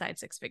debt inside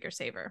Six Figure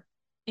Saver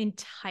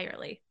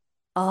entirely.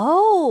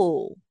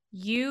 Oh,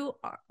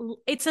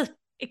 It's a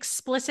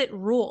explicit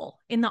rule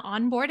in the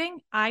onboarding.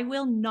 I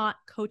will not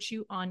coach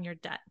you on your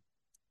debt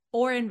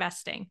or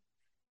investing.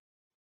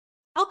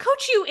 I'll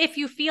coach you if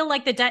you feel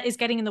like the debt is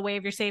getting in the way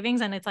of your savings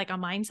and it's like a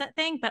mindset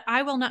thing, but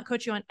I will not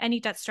coach you on any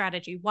debt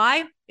strategy.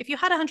 Why? If you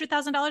had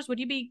 $100,000, would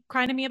you be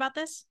crying to me about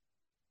this?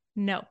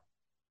 No.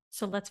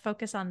 So let's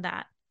focus on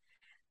that.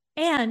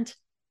 And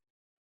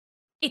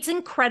it's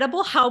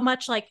incredible how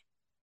much like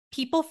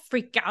people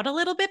freak out a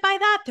little bit by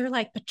that. They're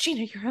like, but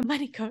Gina, you're a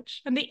money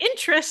coach and the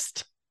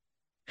interest.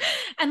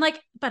 And like,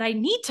 but I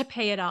need to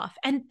pay it off.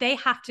 And they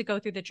have to go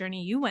through the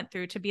journey you went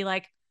through to be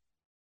like,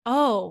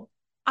 oh,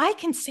 I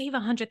can save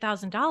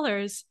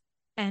 $100,000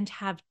 and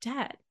have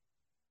debt.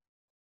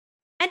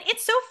 And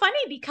it's so funny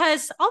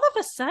because all of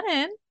a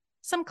sudden,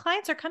 some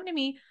clients are coming to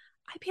me.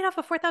 I paid off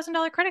a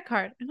 $4,000 credit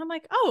card. And I'm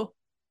like, oh,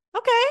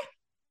 okay,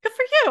 good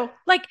for you.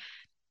 Like,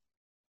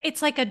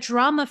 it's like a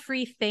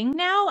drama-free thing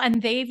now.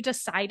 And they've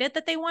decided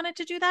that they wanted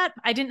to do that.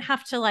 I didn't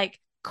have to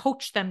like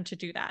coach them to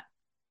do that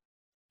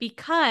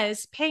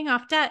because paying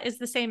off debt is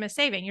the same as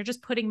saving. You're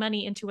just putting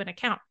money into an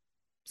account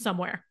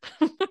somewhere.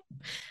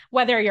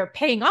 Whether you're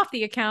paying off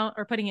the account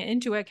or putting it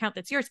into an account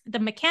that's yours, the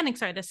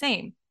mechanics are the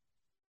same.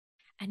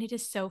 And it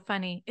is so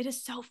funny. It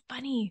is so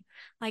funny.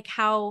 Like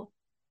how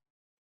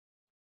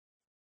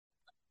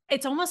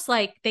it's almost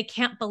like they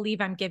can't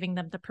believe I'm giving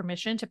them the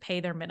permission to pay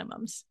their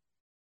minimums.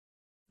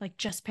 Like,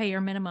 just pay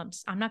your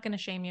minimums. I'm not going to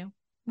shame you.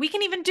 We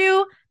can even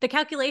do the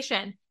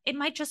calculation. It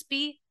might just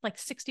be like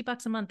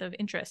 $60 a month of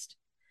interest.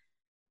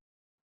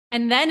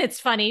 And then it's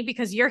funny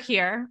because you're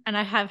here and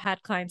I have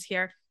had clients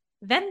here.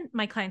 Then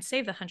my clients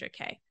save the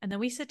 100K and then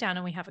we sit down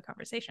and we have a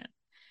conversation.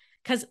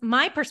 Because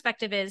my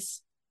perspective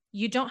is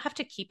you don't have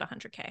to keep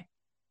 100K.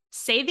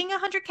 Saving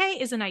 100K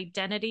is an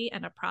identity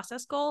and a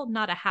process goal,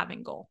 not a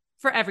having goal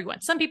for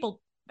everyone. Some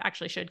people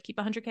actually should keep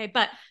 100K,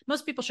 but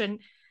most people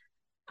shouldn't.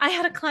 I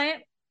had a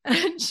client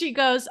And she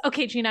goes,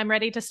 okay, Gina, I'm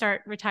ready to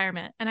start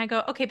retirement. And I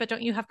go, okay, but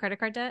don't you have credit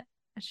card debt?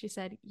 And she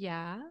said,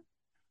 yeah.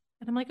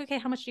 And I'm like, okay,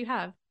 how much do you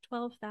have?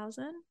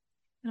 12,000. And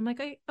I'm like,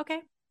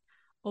 okay,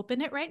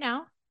 open it right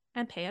now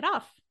and pay it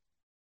off.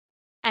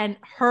 And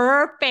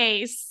her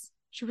face,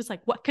 she was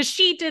like, what? Because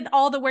she did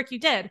all the work you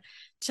did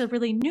to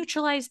really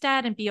neutralize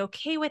debt and be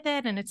okay with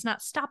it. And it's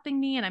not stopping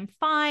me and I'm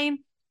fine.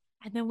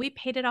 And then we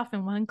paid it off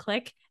in one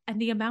click. And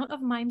the amount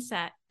of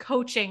mindset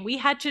coaching we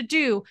had to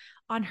do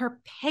on her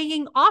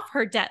paying off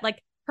her debt,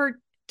 like her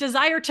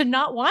desire to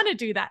not want to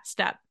do that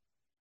step.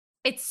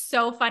 It's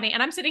so funny.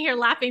 And I'm sitting here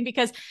laughing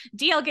because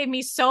DL gave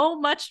me so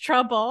much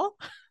trouble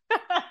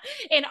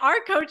in our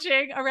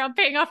coaching around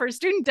paying off her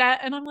student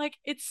debt. And I'm like,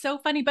 it's so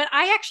funny. But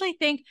I actually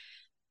think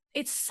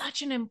it's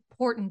such an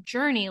important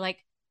journey. Like,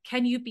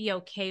 can you be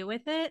okay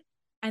with it?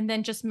 And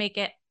then just make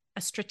it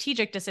a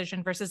strategic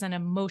decision versus an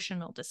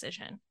emotional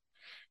decision.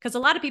 Because a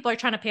lot of people are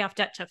trying to pay off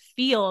debt to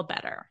feel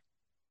better.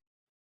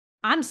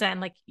 I'm saying,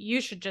 like,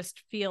 you should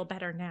just feel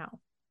better now,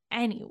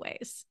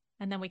 anyways.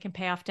 And then we can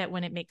pay off debt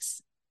when it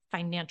makes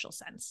financial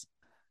sense.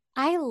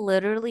 I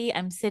literally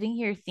am sitting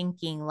here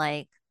thinking,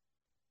 like,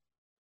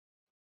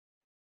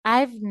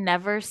 I've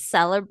never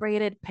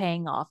celebrated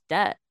paying off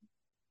debt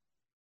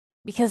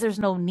because there's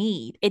no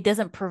need. It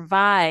doesn't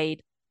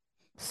provide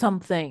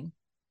something,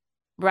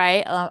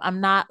 right? I'm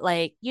not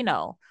like,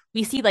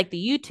 we see like the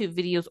YouTube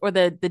videos or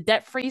the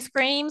debt-free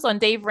screams on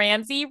Dave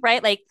Ramsey,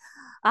 right? Like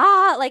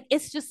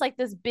it's just like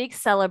this big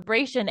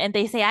celebration and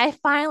they say I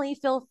finally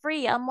feel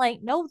free. I'm like,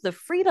 no, the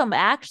freedom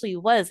actually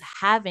was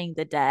having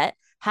the debt,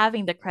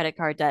 having the credit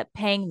card debt,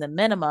 paying the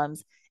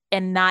minimums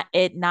and not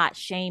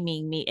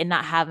shaming me and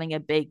not having a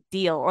big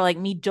deal or like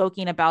me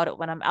joking about it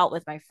when I'm out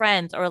with my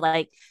friends or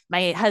like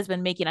my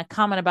husband making a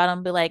comment about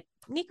him be like,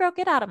 Negro,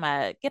 get out of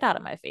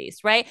my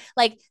face, right?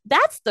 Like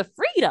that's the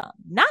freedom,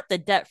 not the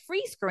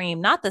debt-free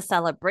scream, not the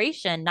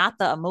celebration, not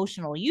the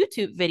emotional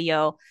YouTube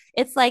video.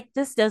 It's like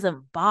this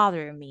doesn't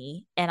bother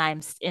me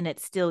and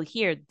it's still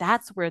here.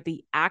 That's where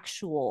the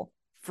actual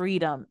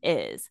freedom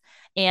is.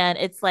 And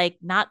it's like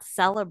not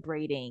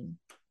celebrating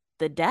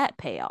the debt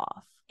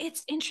payoff.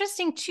 It's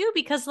interesting too,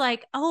 because,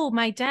 like, oh,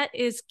 my debt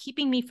is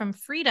keeping me from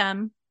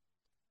freedom.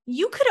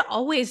 You could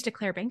always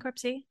declare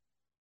bankruptcy.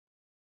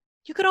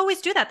 You could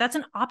always do that. That's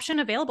an option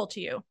available to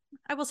you.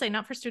 I will say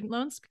not for student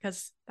loans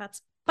because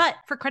but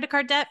for credit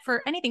card debt,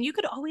 for anything, you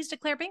could always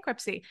declare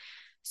bankruptcy.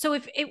 So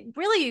if it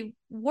really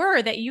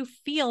were that you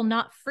feel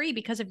not free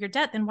because of your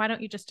debt, then why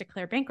don't you just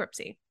declare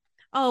bankruptcy?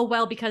 Oh,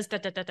 well, because da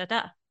da da da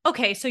da.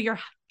 Okay, so you're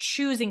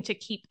choosing to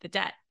keep the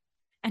debt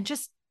and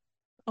just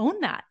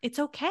own that. It's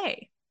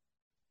okay.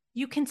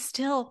 You can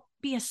still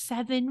be a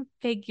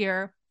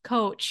 7-figure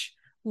coach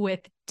with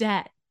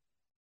debt.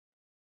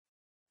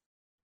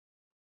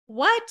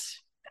 What?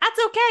 That's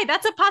okay.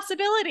 That's a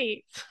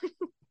possibility.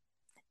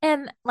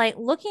 And like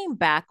looking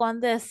back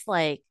on this,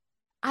 like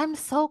I'm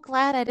so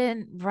glad I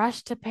didn't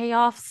rush to pay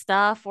off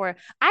stuff. Or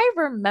I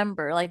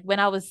remember like when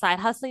I was side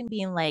hustling,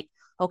 being like,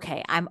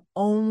 okay, I'm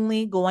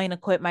only going to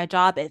quit my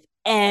job if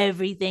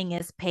everything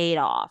is paid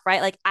off,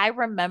 right? Like I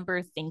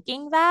remember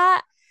thinking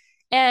that.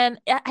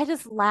 And I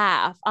just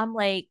laugh. I'm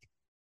like,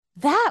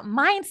 that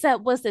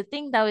mindset was the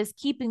thing that was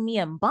keeping me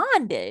in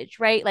bondage,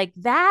 right? Like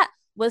that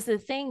was the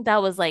thing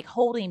that was like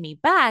holding me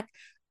back.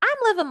 I'm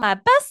living my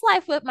best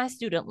life with my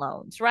student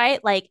loans,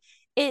 right? Like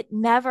it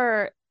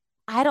never,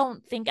 I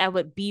don't think I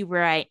would be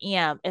where I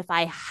am if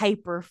I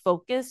hyper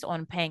focused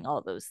on paying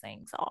all those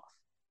things off.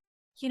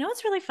 You know,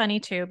 it's really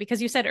funny too,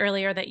 because you said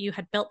earlier that you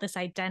had built this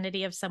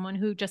identity of someone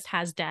who just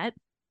has debt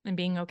and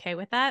being okay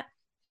with that.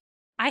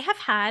 I have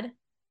had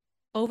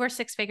over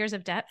 6 figures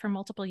of debt for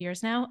multiple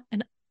years now,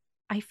 and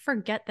I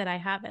forget that I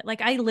have it.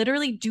 Like, I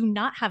literally do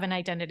not have an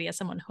identity as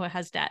someone who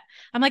has debt.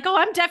 I'm like, oh,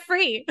 I'm debt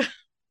free.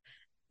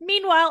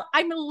 Meanwhile,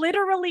 I'm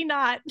literally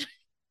not.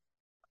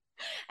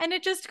 And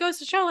it just goes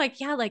to show, like,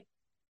 yeah, like,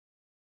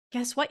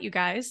 guess what, you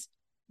guys?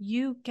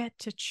 You get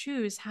to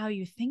choose how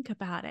you think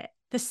about it.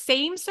 The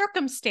same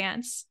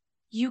circumstance,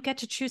 you get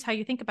to choose how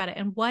you think about it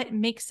and what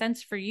makes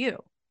sense for you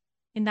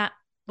in that,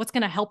 what's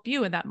going to help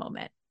you in that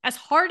moment. As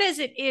hard as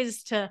it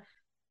is to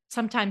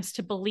sometimes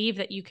to believe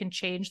that you can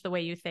change the way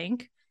you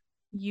think,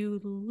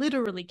 you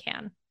literally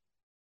can.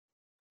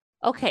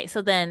 Okay,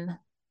 so then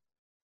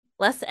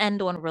let's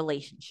end on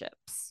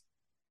relationships.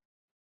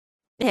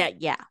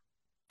 Yeah.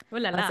 Oh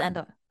la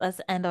la.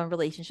 Let's end on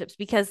relationships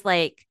because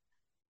like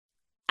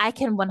I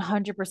can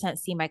 100%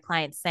 see my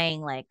clients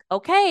saying like,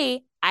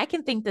 okay, I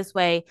can think this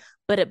way,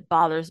 but it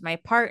bothers my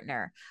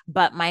partner,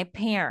 but my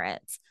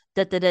parents,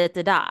 da da da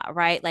da da,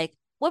 right? Like,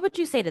 what would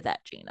you say to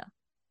that, Gina?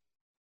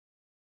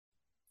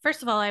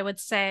 First of all, I would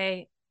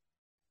say,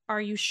 are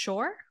you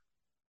sure?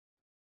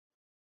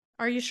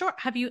 Are you sure?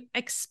 Have you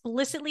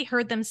explicitly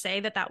heard them say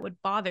that that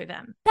would bother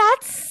them?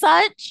 That's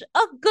such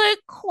a good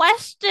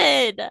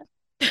question.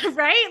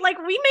 Right? Like,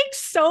 we make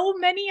so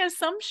many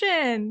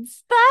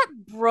assumptions. That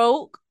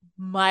broke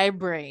my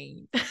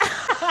brain.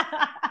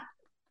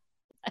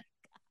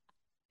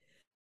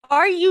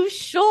 Are you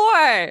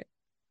sure?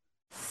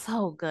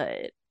 So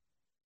good.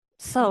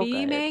 So We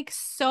good. make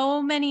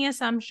so many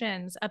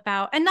assumptions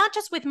about, and not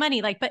just with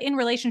money, like, but in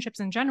relationships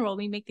in general,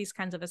 we make these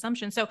kinds of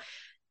assumptions.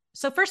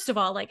 So first of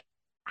all, like,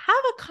 have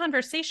a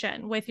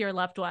conversation with your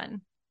loved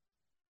one.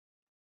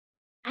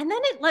 And then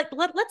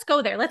let's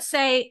go there. Let's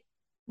say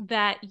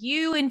that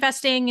you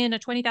investing in a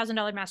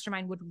 $20,000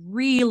 mastermind would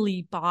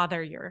really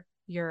bother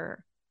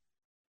your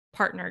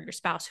partner, your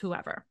spouse,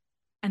 whoever,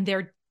 and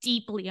they're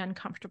deeply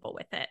uncomfortable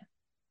with it.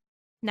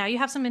 Now you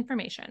have some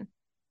information.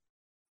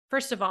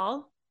 First of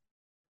all,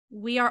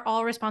 we are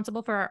all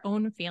responsible for our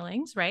own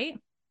feelings, right?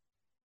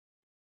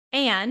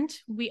 And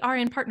we are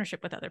in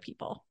partnership with other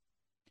people.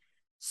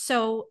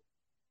 So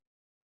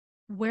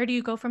where do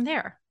you go from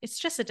there? It's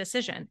just a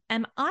decision.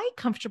 Am I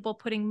comfortable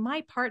putting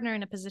my partner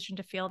in a position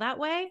to feel that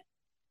way?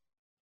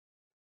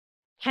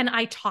 Can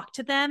I talk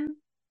to them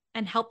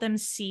and help them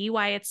see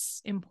why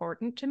it's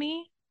important to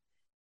me?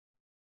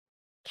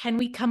 Can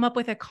we come up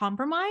with a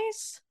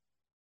compromise?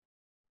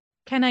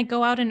 Can I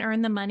go out and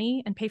earn the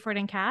money and pay for it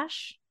in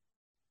cash?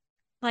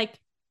 Like,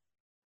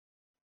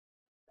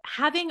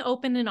 having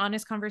open and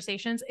honest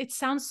conversations, it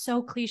sounds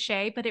so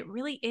cliche, but it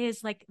really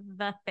is like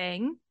the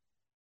thing.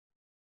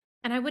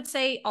 And I would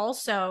say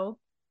also,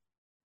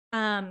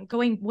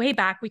 going way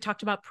back, we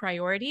talked about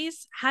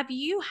priorities. Have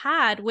you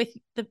had with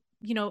the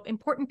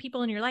important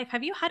people in your life,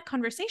 have you had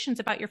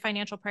conversations about your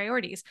financial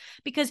priorities?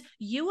 Because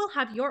you will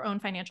have your own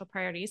financial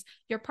priorities,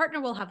 your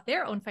partner will have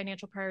their own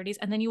financial priorities,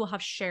 and then you will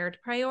have shared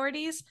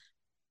priorities.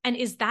 And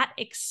is that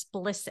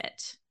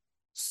explicit?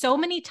 So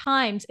many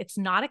times it's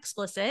not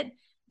explicit.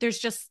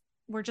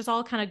 We're just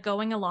all kind of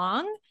going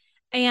along,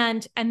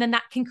 and then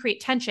that can create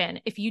tension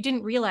if you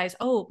didn't realize,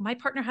 oh, my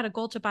partner had a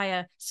goal to buy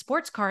a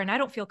sports car and I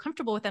don't feel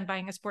comfortable with them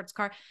buying a sports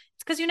car.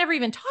 It's because you never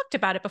even talked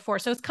about it before,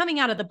 so it's coming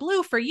out of the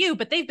blue for you,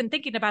 but they've been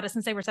thinking about it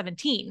since they were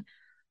 17.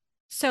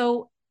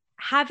 So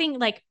having,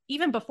 like,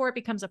 even before it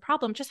becomes a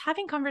problem, just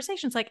having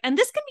conversations, like, and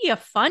this can be a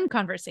fun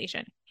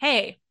conversation.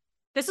 Hey,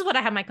 this is what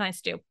I have my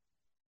clients do.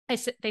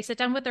 They sit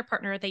down with their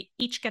partner, they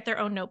each get their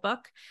own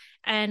notebook,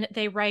 and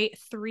they write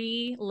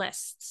 3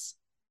 lists.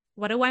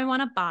 What do I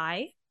want to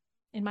buy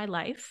in my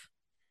life?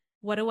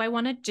 What do I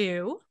want to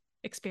do?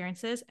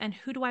 Experiences. And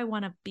who do I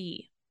want to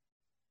be?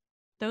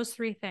 Those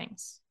 3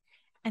 things.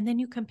 And then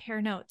you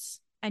compare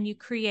notes and you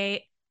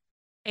create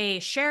a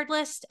shared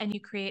list and you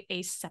create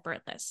a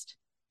separate list.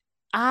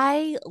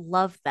 I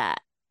love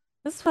that.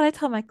 This is what I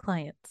tell my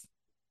clients.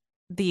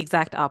 The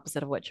exact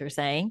opposite of what you're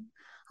saying.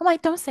 I'm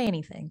like, don't say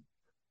anything.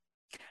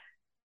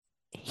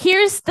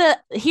 Here's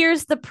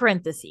the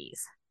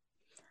parentheses.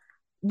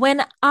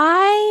 When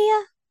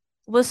I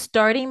was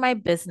starting my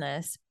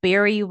business,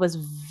 Barry was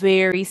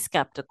very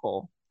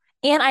skeptical.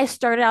 And I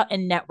started out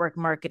in network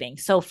marketing.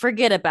 So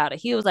forget about it.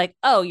 He was like,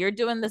 "Oh, you're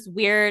doing this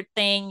weird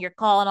thing. You're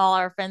calling all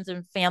our friends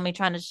and family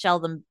trying to sell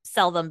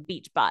them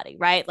Beachbody,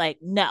 right?" Like,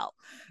 no.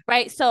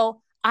 Right?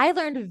 So I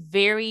learned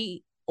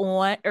very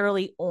on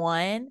early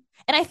on.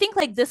 And I think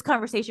like this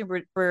conversation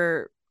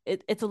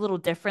it's a little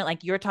different.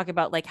 Like you're talking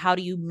about like how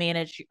do you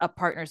manage a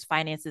partner's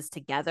finances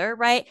together,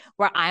 right?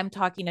 Where I'm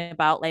talking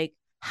about like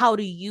how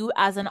do you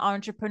as an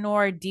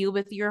entrepreneur deal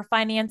with your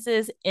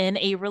finances in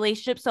a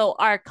relationship. So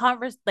our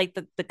like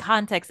the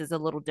context is a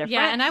little Yeah,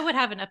 different. and I would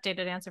have an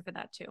updated answer for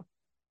that too.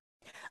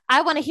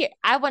 I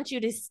want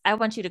you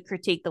to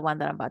critique the one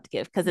that I'm about to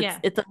give because Yeah.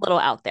 it's a little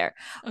out there.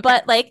 Okay.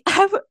 But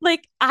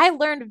I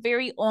learned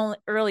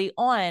early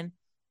on,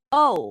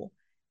 oh,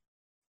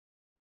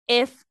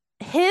 if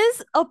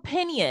his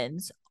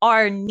opinions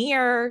are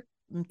near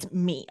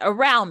me,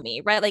 around me,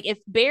 right? Like if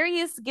Barry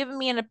is giving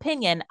me an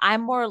opinion,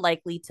 I'm more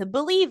likely to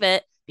believe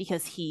it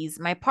because he's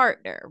my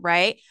partner,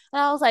 right? And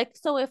I was like,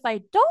 so if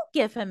I don't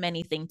give him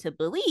anything to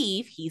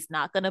believe, he's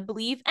not going to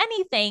believe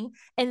anything.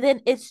 And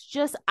then it's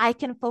just, I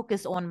can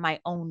focus on my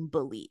own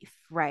belief,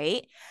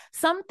 right?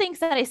 Some things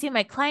that I see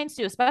my clients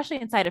do, especially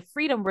inside of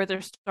freedom, where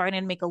they're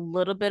starting to make a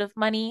little bit of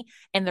money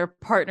and their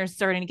partner's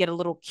starting to get a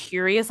little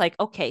curious, like,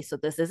 okay, so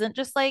this isn't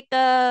just like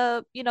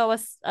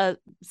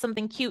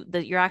something cute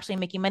that you're actually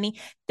making money.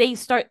 They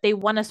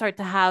want to start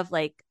to have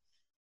like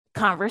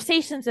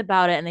conversations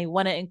about it and they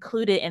want to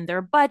include it in their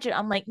budget.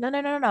 I'm like, no,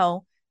 no, no,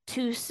 no,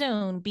 too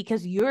soon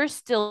because you're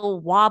still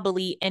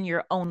wobbly in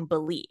your own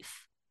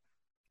belief.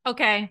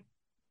 Okay.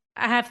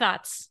 I have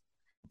thoughts.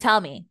 Tell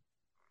me.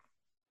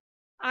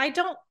 I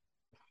don't,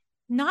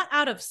 not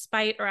out of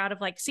spite or out of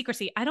like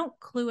secrecy, I don't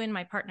clue in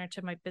my partner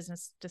to my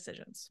business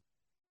decisions.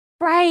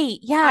 Right.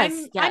 I'm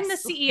Yes. I'm the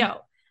Yes.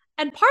 CEO.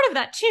 And part of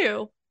that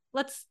too,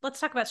 let's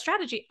talk about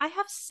strategy. I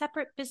have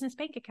separate business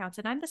bank accounts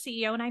and I'm the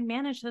CEO and I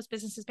manage those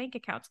businesses bank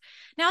accounts.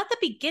 Now at the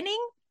beginning,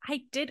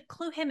 I did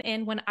clue him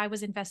in when I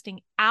was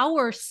investing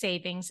our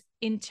savings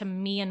into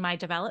me and my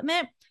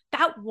development.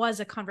 That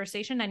was a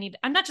conversation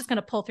I'm not just going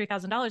to pull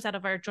 $3,000 out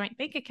of our joint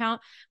bank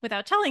account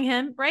without telling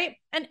him, right?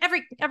 And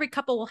every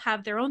couple will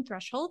have their own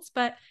thresholds,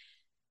 but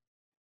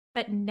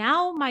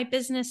now my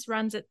business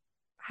runs it,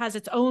 has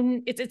its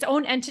own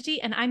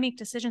entity, and I make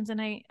decisions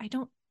and I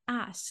don't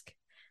ask.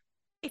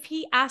 If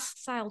he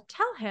asks, I'll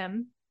tell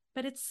him,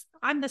 but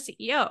I'm the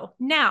CEO.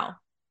 Now,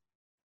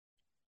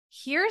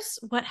 Here's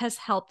what has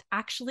helped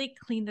actually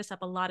clean this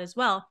up a lot as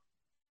well.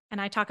 And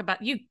I talk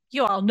about you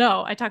all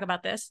know I talk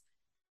about this.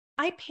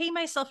 I pay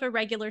myself a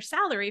regular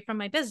salary from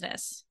my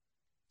business.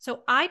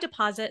 So I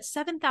deposit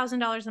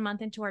 $7,000 a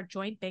month into our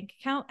joint bank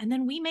account. And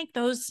then we make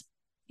those,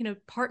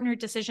 partner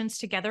decisions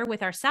together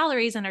with our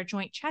salaries and our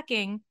joint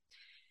checking.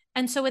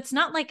 And so it's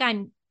not like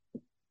I'm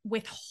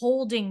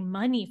withholding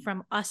money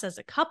from us as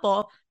a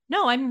couple.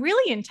 No, I'm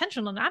really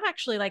intentional. And I'm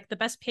actually like the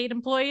best paid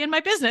employee in my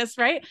business,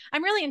 right?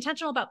 I'm really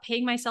intentional about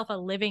paying myself a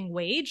living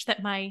wage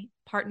that my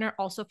partner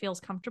also feels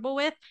comfortable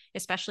with,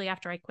 especially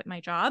after I quit my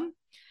job.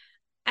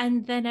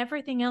 And then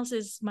everything else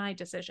is my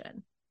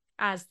decision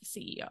as the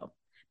CEO.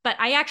 But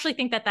I actually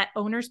think that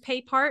owner's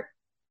pay part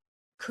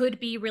could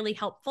be really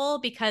helpful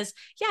because,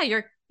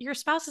 yeah, your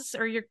spouse is,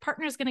 or your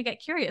partner is going to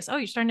get curious. Oh,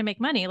 you're starting to make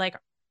money. Like,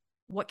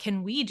 what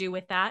can we do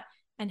with that?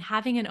 And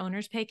having an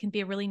owner's pay can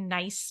be a really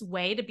nice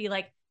way to be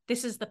like,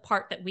 this is the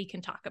part that we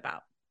can talk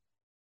about.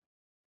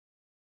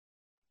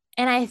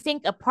 And I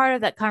think a part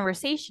of that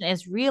conversation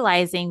is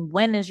realizing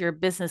when is your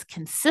business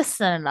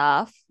consistent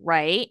enough,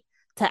 right?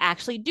 To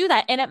actually do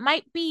that. And it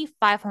might be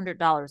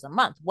 $500 a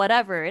month,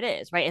 whatever it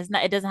is, right?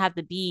 It doesn't have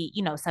to be,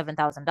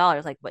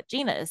 $7,000 like what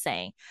Gina is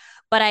saying.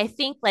 But I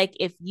think like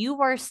if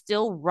you are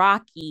still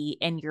rocky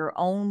in your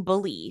own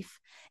belief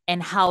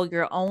and how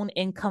your own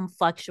income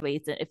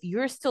fluctuates, and if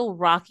you're still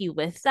rocky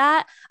with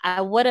that,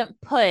 I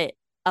wouldn't put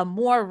a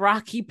more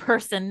rocky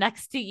person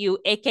next to you,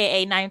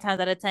 AKA 9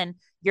 times out of 10,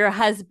 your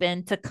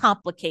husband, to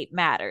complicate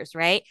matters,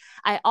 right?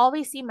 I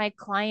always see my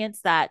clients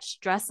that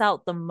stress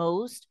out the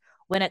most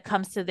when it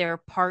comes to their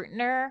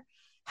partner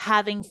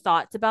having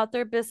thoughts about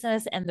their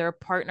business and their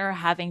partner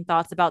having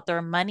thoughts about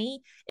their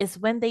money is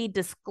when they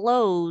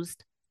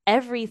disclosed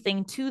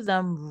everything to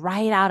them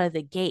right out of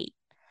the gate.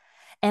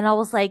 And I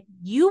was like,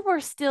 you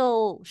were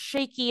still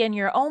shaky in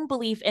your own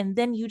belief. And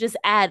then you just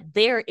add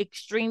their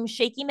extreme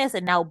shakiness.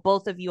 And now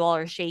both of you all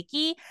are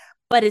shaky,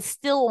 but it's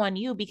still on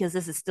you because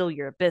this is still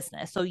your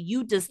business. So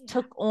you just Yeah.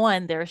 took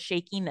on their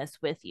shakiness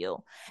with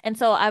you. And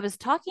so I was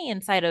talking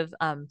inside of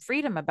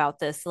Freedom about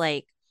this.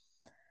 Like,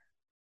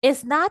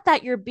 it's not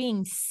that you're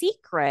being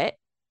secret,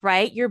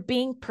 right? You're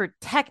being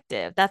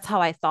protective. That's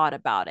how I thought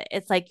about it.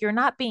 It's like you're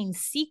not being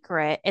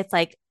secret. It's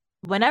like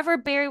whenever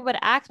Barry would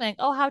ask me, like,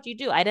 oh, how'd you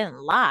do? I didn't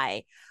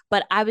lie,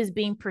 but I was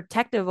being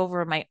protective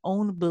over my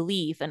own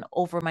belief and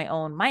over my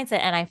own mindset.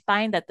 And I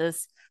find that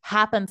this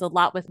happens a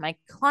lot with my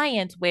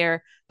clients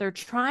where they're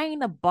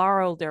trying to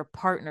borrow their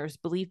partner's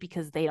belief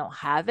because they don't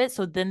have it.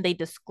 So then they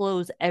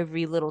disclose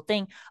every little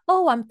thing.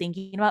 Oh, I'm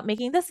thinking about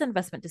making this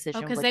investment Oh,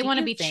 decision. because What they do want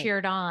to you be think?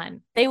 cheered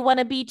on. They want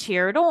to be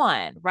cheered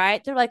on,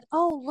 right? They're like,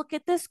 oh, look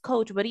at this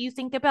coach. What do you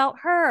think about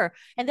her?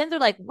 And then they're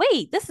like,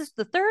 wait, this is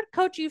the third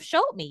coach you've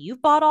showed me.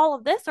 You've bought all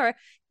of this, or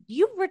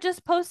you were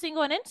just posting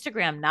on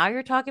Instagram. Now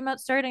you're talking about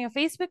starting a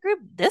Facebook group.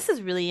 This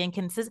is really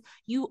inconsistent.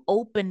 You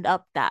opened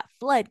up that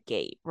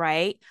floodgate,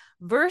 right?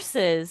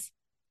 Versus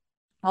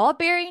all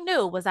Barry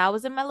knew was I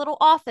was in my little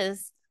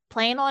office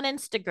playing on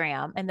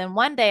Instagram. And then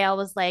one day I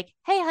was like,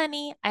 hey,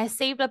 honey, I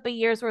saved up a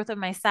year's worth of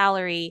my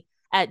salary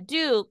at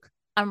Duke.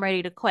 I'm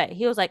ready to quit.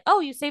 He was like, oh,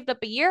 you saved up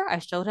a year? I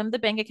showed him the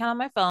bank account on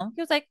my phone.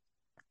 He was like,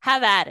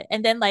 have at it.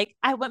 And then like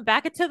I went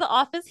back into the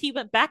office, he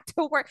went back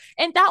to work.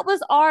 And that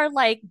was our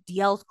like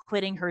Dielle's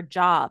quitting her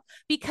job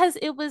because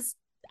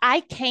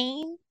I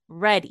came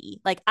ready.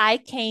 Like I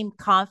came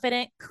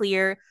confident,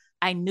 clear.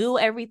 I knew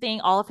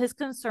everything, all of his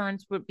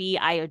concerns would be.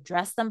 I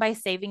addressed them by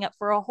saving up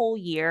for a whole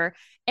year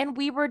and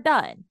we were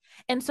done.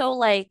 And so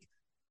like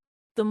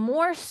the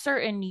more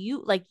certain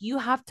you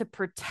have to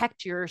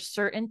protect your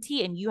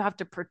certainty and you have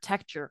to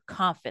protect your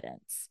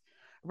confidence,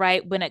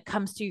 right? When it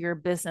comes to your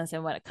business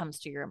and when it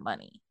comes to your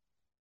money.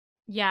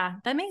 Yeah,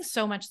 that makes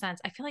so much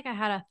sense. I feel like I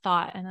had a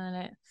thought and then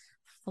it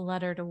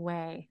fluttered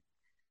away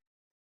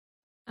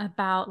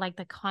about like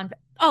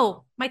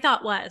Oh, my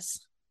thought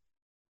was,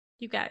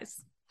 you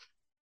guys,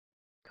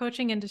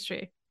 coaching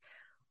industry,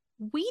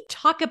 we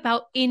talk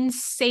about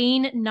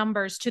insane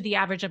numbers to the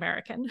average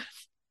American.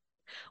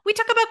 We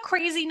talk about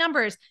crazy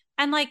numbers.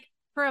 And like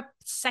for a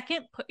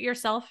second, put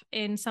yourself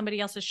in somebody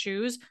else's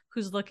shoes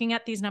who's looking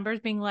at these numbers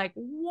being like,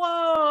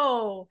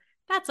 whoa,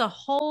 that's a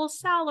whole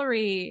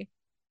salary.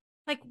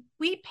 Like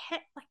we pay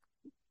like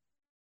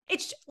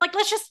it's like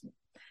let's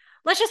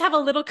just have a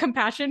little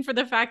compassion for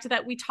the fact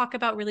that we talk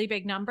about really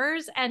big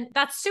numbers and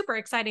that's super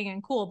exciting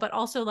and cool, but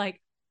also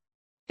like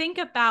think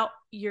about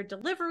your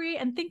delivery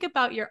and think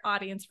about your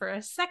audience for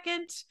a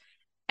second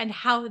and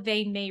how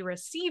they may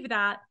receive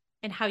that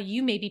and how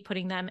you may be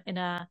putting them in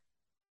a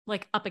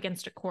like up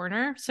against a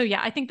corner. So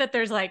yeah, I think that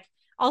there's like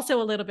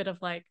also a little bit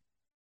of like,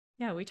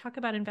 yeah, we talk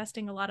about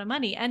investing a lot of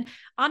money. And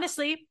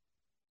honestly,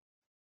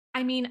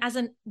 I mean,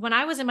 when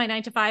I was in my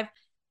 9 to 5,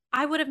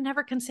 I would have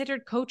never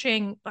considered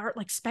coaching or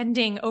like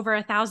spending over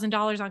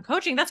 $1,000 on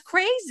coaching. That's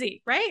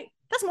crazy, right?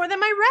 That's more than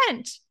my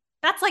rent.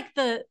 That's like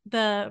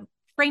the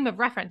frame of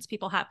reference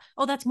people have.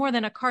 Oh, that's more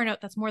than a car note.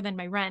 That's more than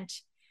my rent.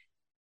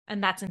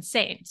 And that's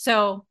insane.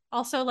 So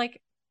also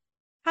like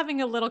having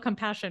a little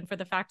compassion for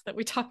the fact that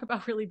we talk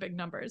about really big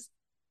numbers.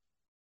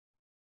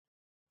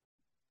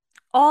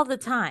 all the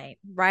time,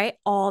 right?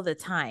 All the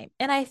time.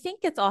 And I think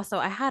it's also,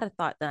 I had a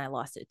thought, then I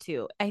lost it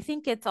too. I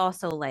think it's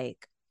also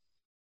like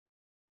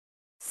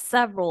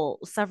several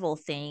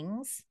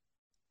things,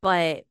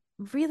 but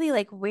really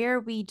like where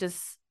we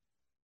just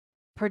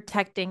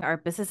protecting our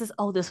businesses.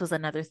 Oh, this was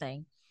another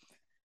thing.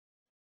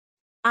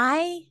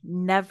 I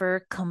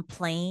never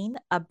complain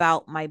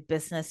about my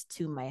business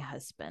to my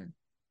husband.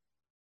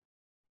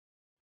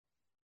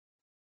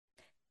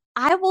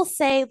 I will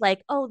say,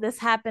 like, oh, this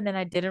happened and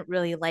I didn't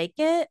really like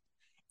it.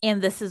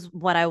 And this is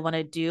what I want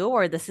to do,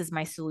 or this is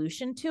my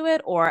solution to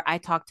it. Or I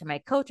talked to my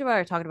coach about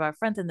it, or talked about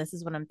friends, and this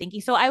is what I'm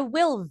thinking. So I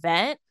will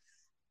vent,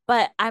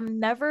 but I'm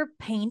never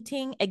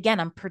painting. Again,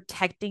 I'm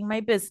protecting my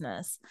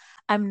business.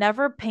 I'm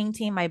never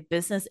painting my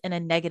business in a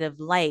negative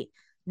light,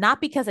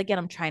 not because, again,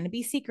 I'm trying to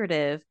be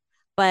secretive,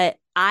 but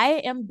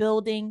I am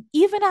building,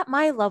 even at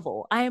my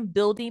level, I am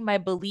building my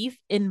belief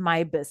in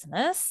my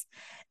business.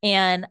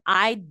 And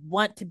I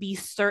want to be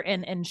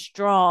certain and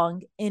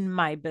strong in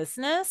my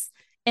business.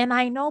 And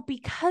I know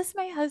because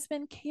my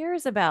husband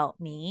cares about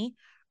me,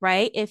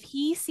 right? If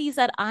he sees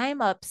that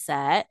I'm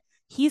upset,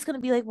 he's going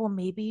to be like, well,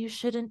 maybe you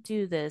shouldn't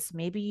do this.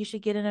 Maybe you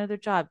should get another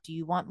job. Do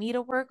you want me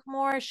to work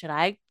more? Should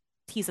I?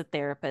 He's a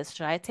therapist.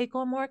 Should I take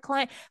on more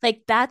client?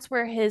 Like that's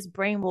where his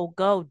brain will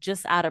go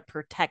just out of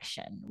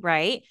protection.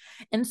 Right.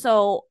 And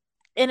so,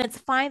 and it's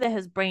fine that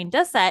his brain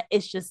does that.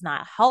 It's just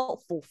not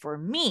helpful for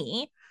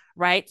me.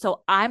 Right.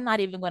 So I'm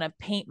not even going to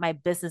paint my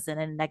business in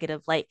a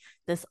negative light.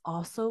 This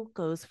also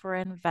goes for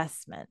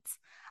investments.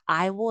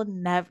 I will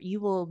never, you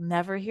will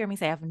never hear me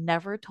say, I've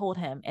never told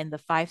him in the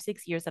 5,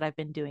 6 years that I've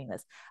been doing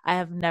this, I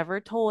have never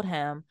told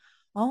him,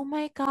 oh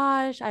my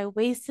gosh, I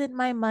wasted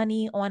my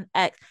money on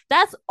X.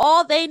 That's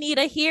all they need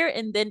to hear.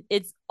 And then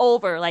it's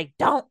over. Like,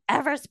 don't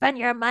ever spend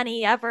your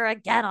money ever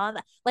again on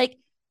that. Like,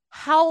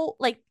 how,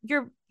 like,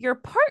 your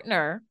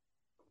partner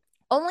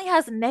only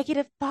has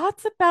negative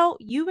thoughts about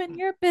you and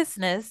your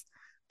business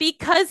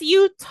because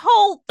you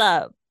told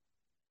them,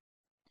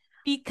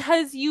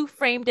 because you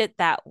framed it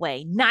that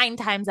way 9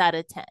 times out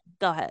of 10.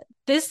 Go ahead.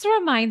 This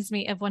reminds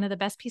me of one of the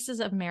best pieces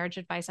of marriage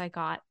advice I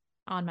got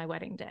on my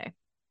wedding day,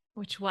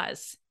 which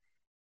was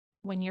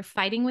when you're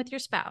fighting with your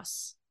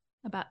spouse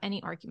about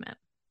any argument,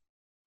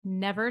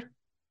 never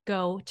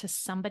go to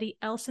somebody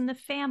else in the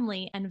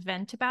family and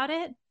vent about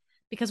it.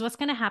 Because what's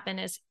going to happen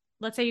is,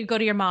 let's say you go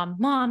to your mom,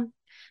 Mom,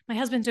 my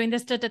husband's doing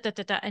this, da, da, da,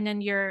 da, da, and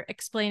then you're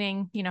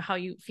explaining, how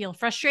you feel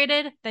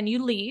frustrated. Then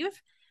you leave,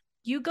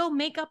 you go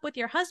make up with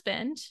your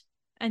husband,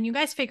 and you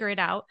guys figure it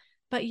out.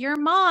 But your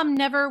mom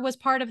never was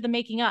part of the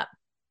making up.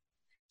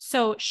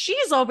 So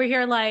she's over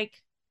here like,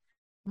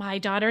 my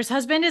daughter's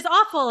husband is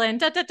awful and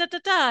da da da da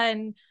da.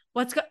 And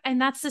and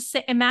that's the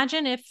same.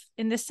 Imagine if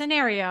in this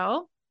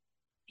scenario,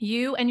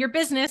 you and your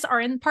business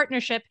are in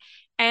partnership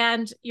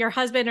and your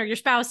husband or your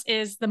spouse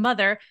is the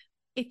mother.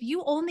 If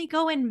you only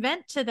go and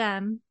vent to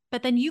them,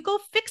 but then you go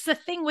fix the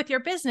thing with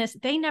your business,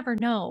 they never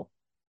know.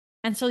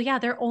 And so, yeah,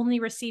 they're only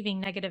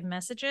receiving negative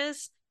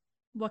messages.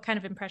 What kind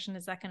of impression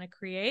is that going to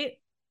create?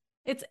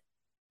 It's,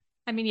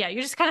 I mean, yeah,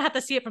 you just kind of have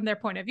to see it from their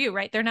point of view,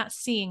 right? They're not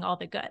seeing all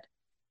the good.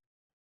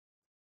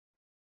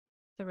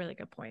 It's a really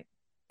good point.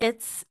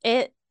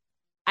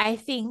 I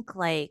think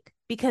like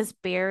because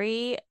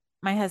Barry,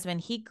 my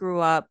husband, he grew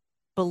up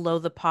below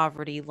the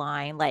poverty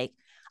line. Like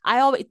I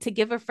always, to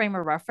give a frame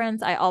of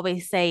reference, I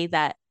always say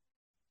that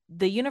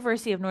the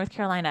University of North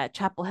Carolina at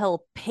Chapel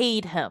Hill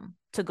paid him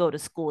to go to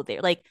school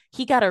there. Like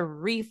he got a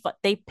refund.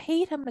 They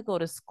paid him to go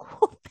to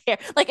school there.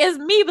 Like as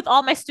me with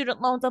all my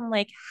student loans, I'm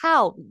like,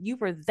 how you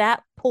were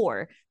that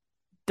poor?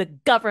 The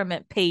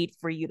government paid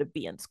for you to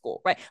be in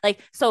school, right?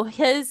 Like so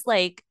his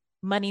like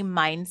money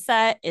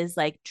mindset is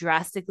like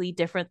drastically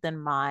different than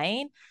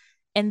mine.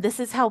 And this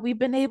is how we've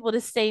been able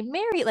to stay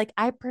married. Like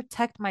I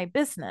protect my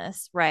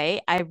business,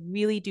 right? I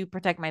really do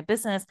protect my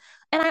business.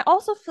 And I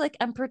also feel like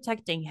I'm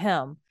protecting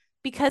him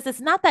because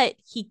it's not that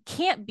he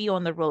can't be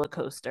on the roller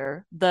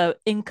coaster, the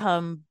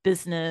income,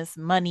 business,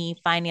 money,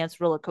 finance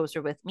roller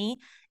coaster with me.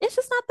 It's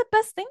just not the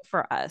best thing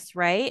for us,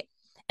 right?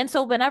 And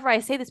so whenever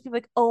I say this, people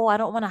are like, oh, I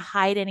don't want to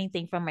hide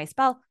anything from my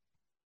spouse.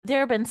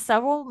 There have been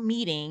several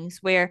meetings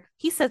where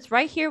he sits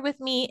right here with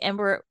me and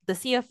we're the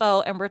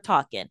CFO and we're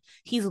talking.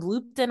 He's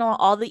looped in on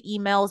all the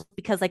emails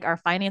because like our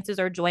finances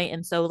are joint.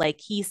 And so like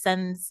he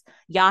sends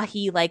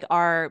Yahi like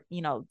our,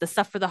 the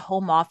stuff for the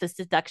home office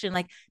deduction.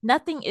 Like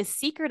nothing is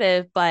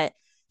secretive, but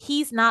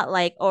he's not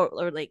like,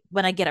 or like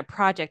when I get a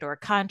project or a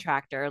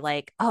contractor,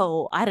 like,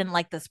 oh, I didn't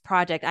like this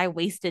project. I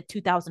wasted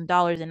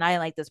 $2,000 and I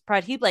like this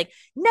project. He'd be like,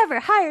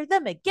 never hire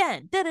them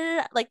again.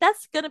 Da-da-da. Like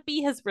that's going to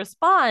be his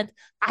response.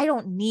 I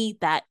don't need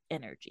that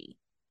energy.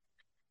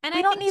 And we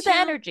I don't think need too, the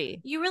energy.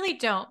 you really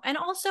don't. And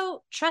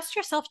also trust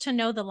yourself to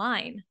know the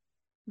line,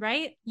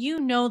 right?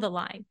 You know the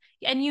line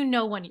and you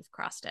know when you've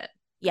crossed it.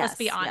 Let's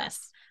be Yes, honest.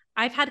 yes.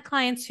 I've had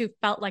clients who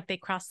felt like they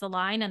crossed the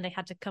line and they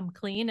had to come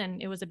clean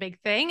and it was a big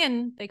thing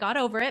and they got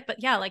over it.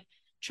 But yeah, like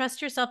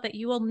trust yourself that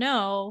you will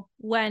know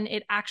when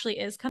it actually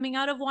is coming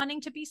out of wanting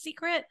to be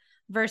secret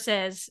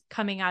versus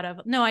coming out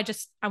of, no,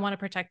 I want to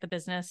protect the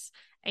business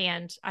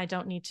and I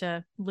don't need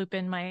to loop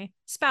in my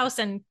spouse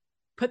and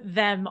put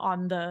them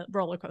on the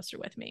roller coaster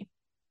with me.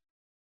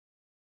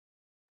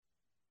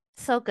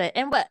 So good.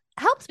 And what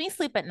helps me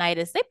sleep at night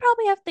is they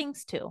probably have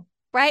things too,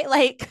 right?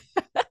 Like,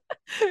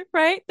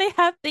 right? They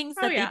have things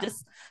that they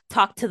just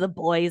talk to the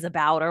boys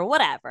about or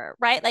whatever,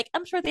 right? Like,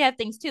 I'm sure they have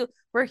things too.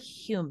 We're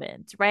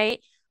humans, right?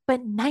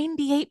 But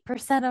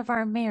 98% of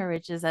our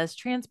marriage is as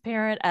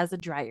transparent as a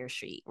dryer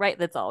sheet, right?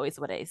 That's always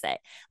what I say.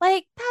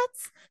 Like,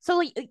 that's so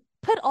like,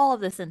 put all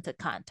of this into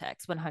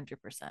context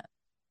 100%.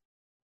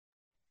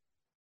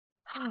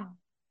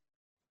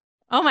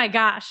 Oh my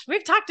gosh,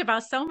 we've talked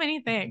about so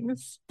many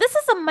things. This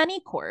is a money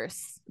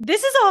course.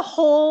 This is a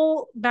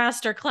whole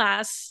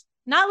masterclass.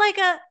 Not like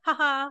a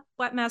haha,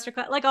 what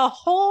masterclass, like a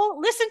whole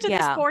listen to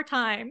this 4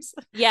 times.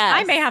 Yeah.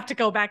 I may have to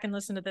go back and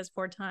listen to this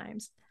 4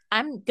 times.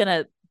 I'm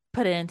gonna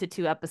put it into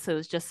 2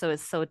 episodes just so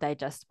it's so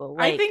digestible.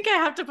 Like, I think I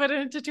have to put it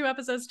into 2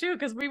 episodes too,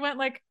 because we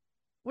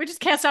just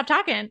can't stop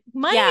talking.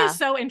 Money is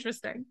so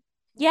interesting.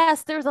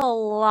 Yes, there's a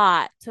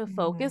lot to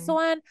focus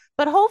on,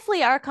 but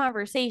hopefully our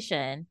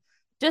conversation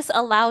just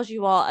allows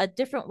you all a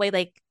different way.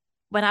 Like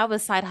when I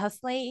was side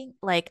hustling,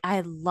 like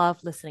I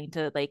love listening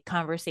to like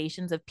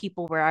conversations of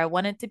people where I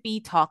wanted to be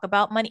talk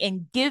about money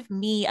and give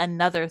me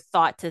another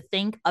thought to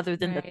think other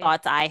than the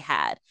thoughts I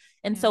had.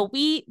 And so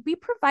we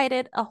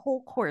provided a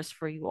whole course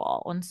for you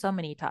all on so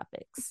many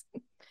topics.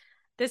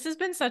 This has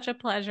been such a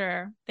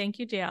pleasure. Thank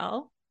you,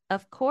 Dielle.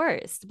 Of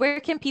course. Where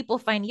can people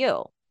find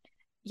you?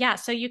 Yeah,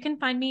 so you can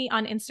find me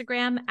on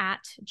Instagram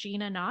at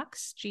Gina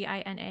Knox,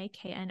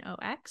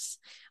 GINAKNOX,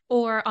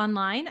 or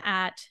online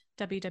at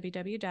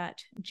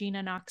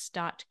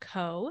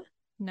www.ginaknox.co,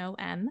 no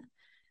M.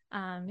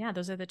 Yeah,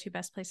 those are the 2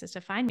 best places to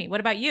find me. What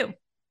about you?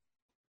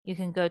 You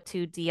can go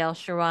to Dielle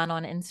Charon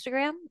on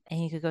Instagram,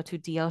 and you can go to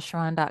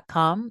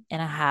diellecharon.com.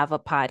 And I have a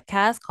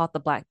podcast called the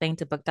Black Thing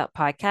to Booked Up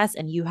Podcast.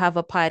 And you have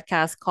a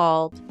podcast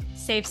called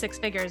Save 6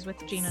 Figures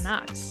with Gina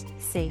Knox.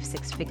 Save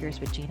 6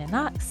 Figures with Gina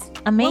Knox.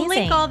 Amazing. We'll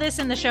link all this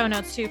in the show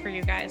notes too for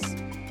you guys.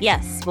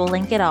 Yes, we'll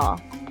link it all.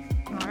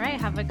 All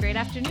right. Have a great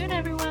afternoon,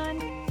 everyone.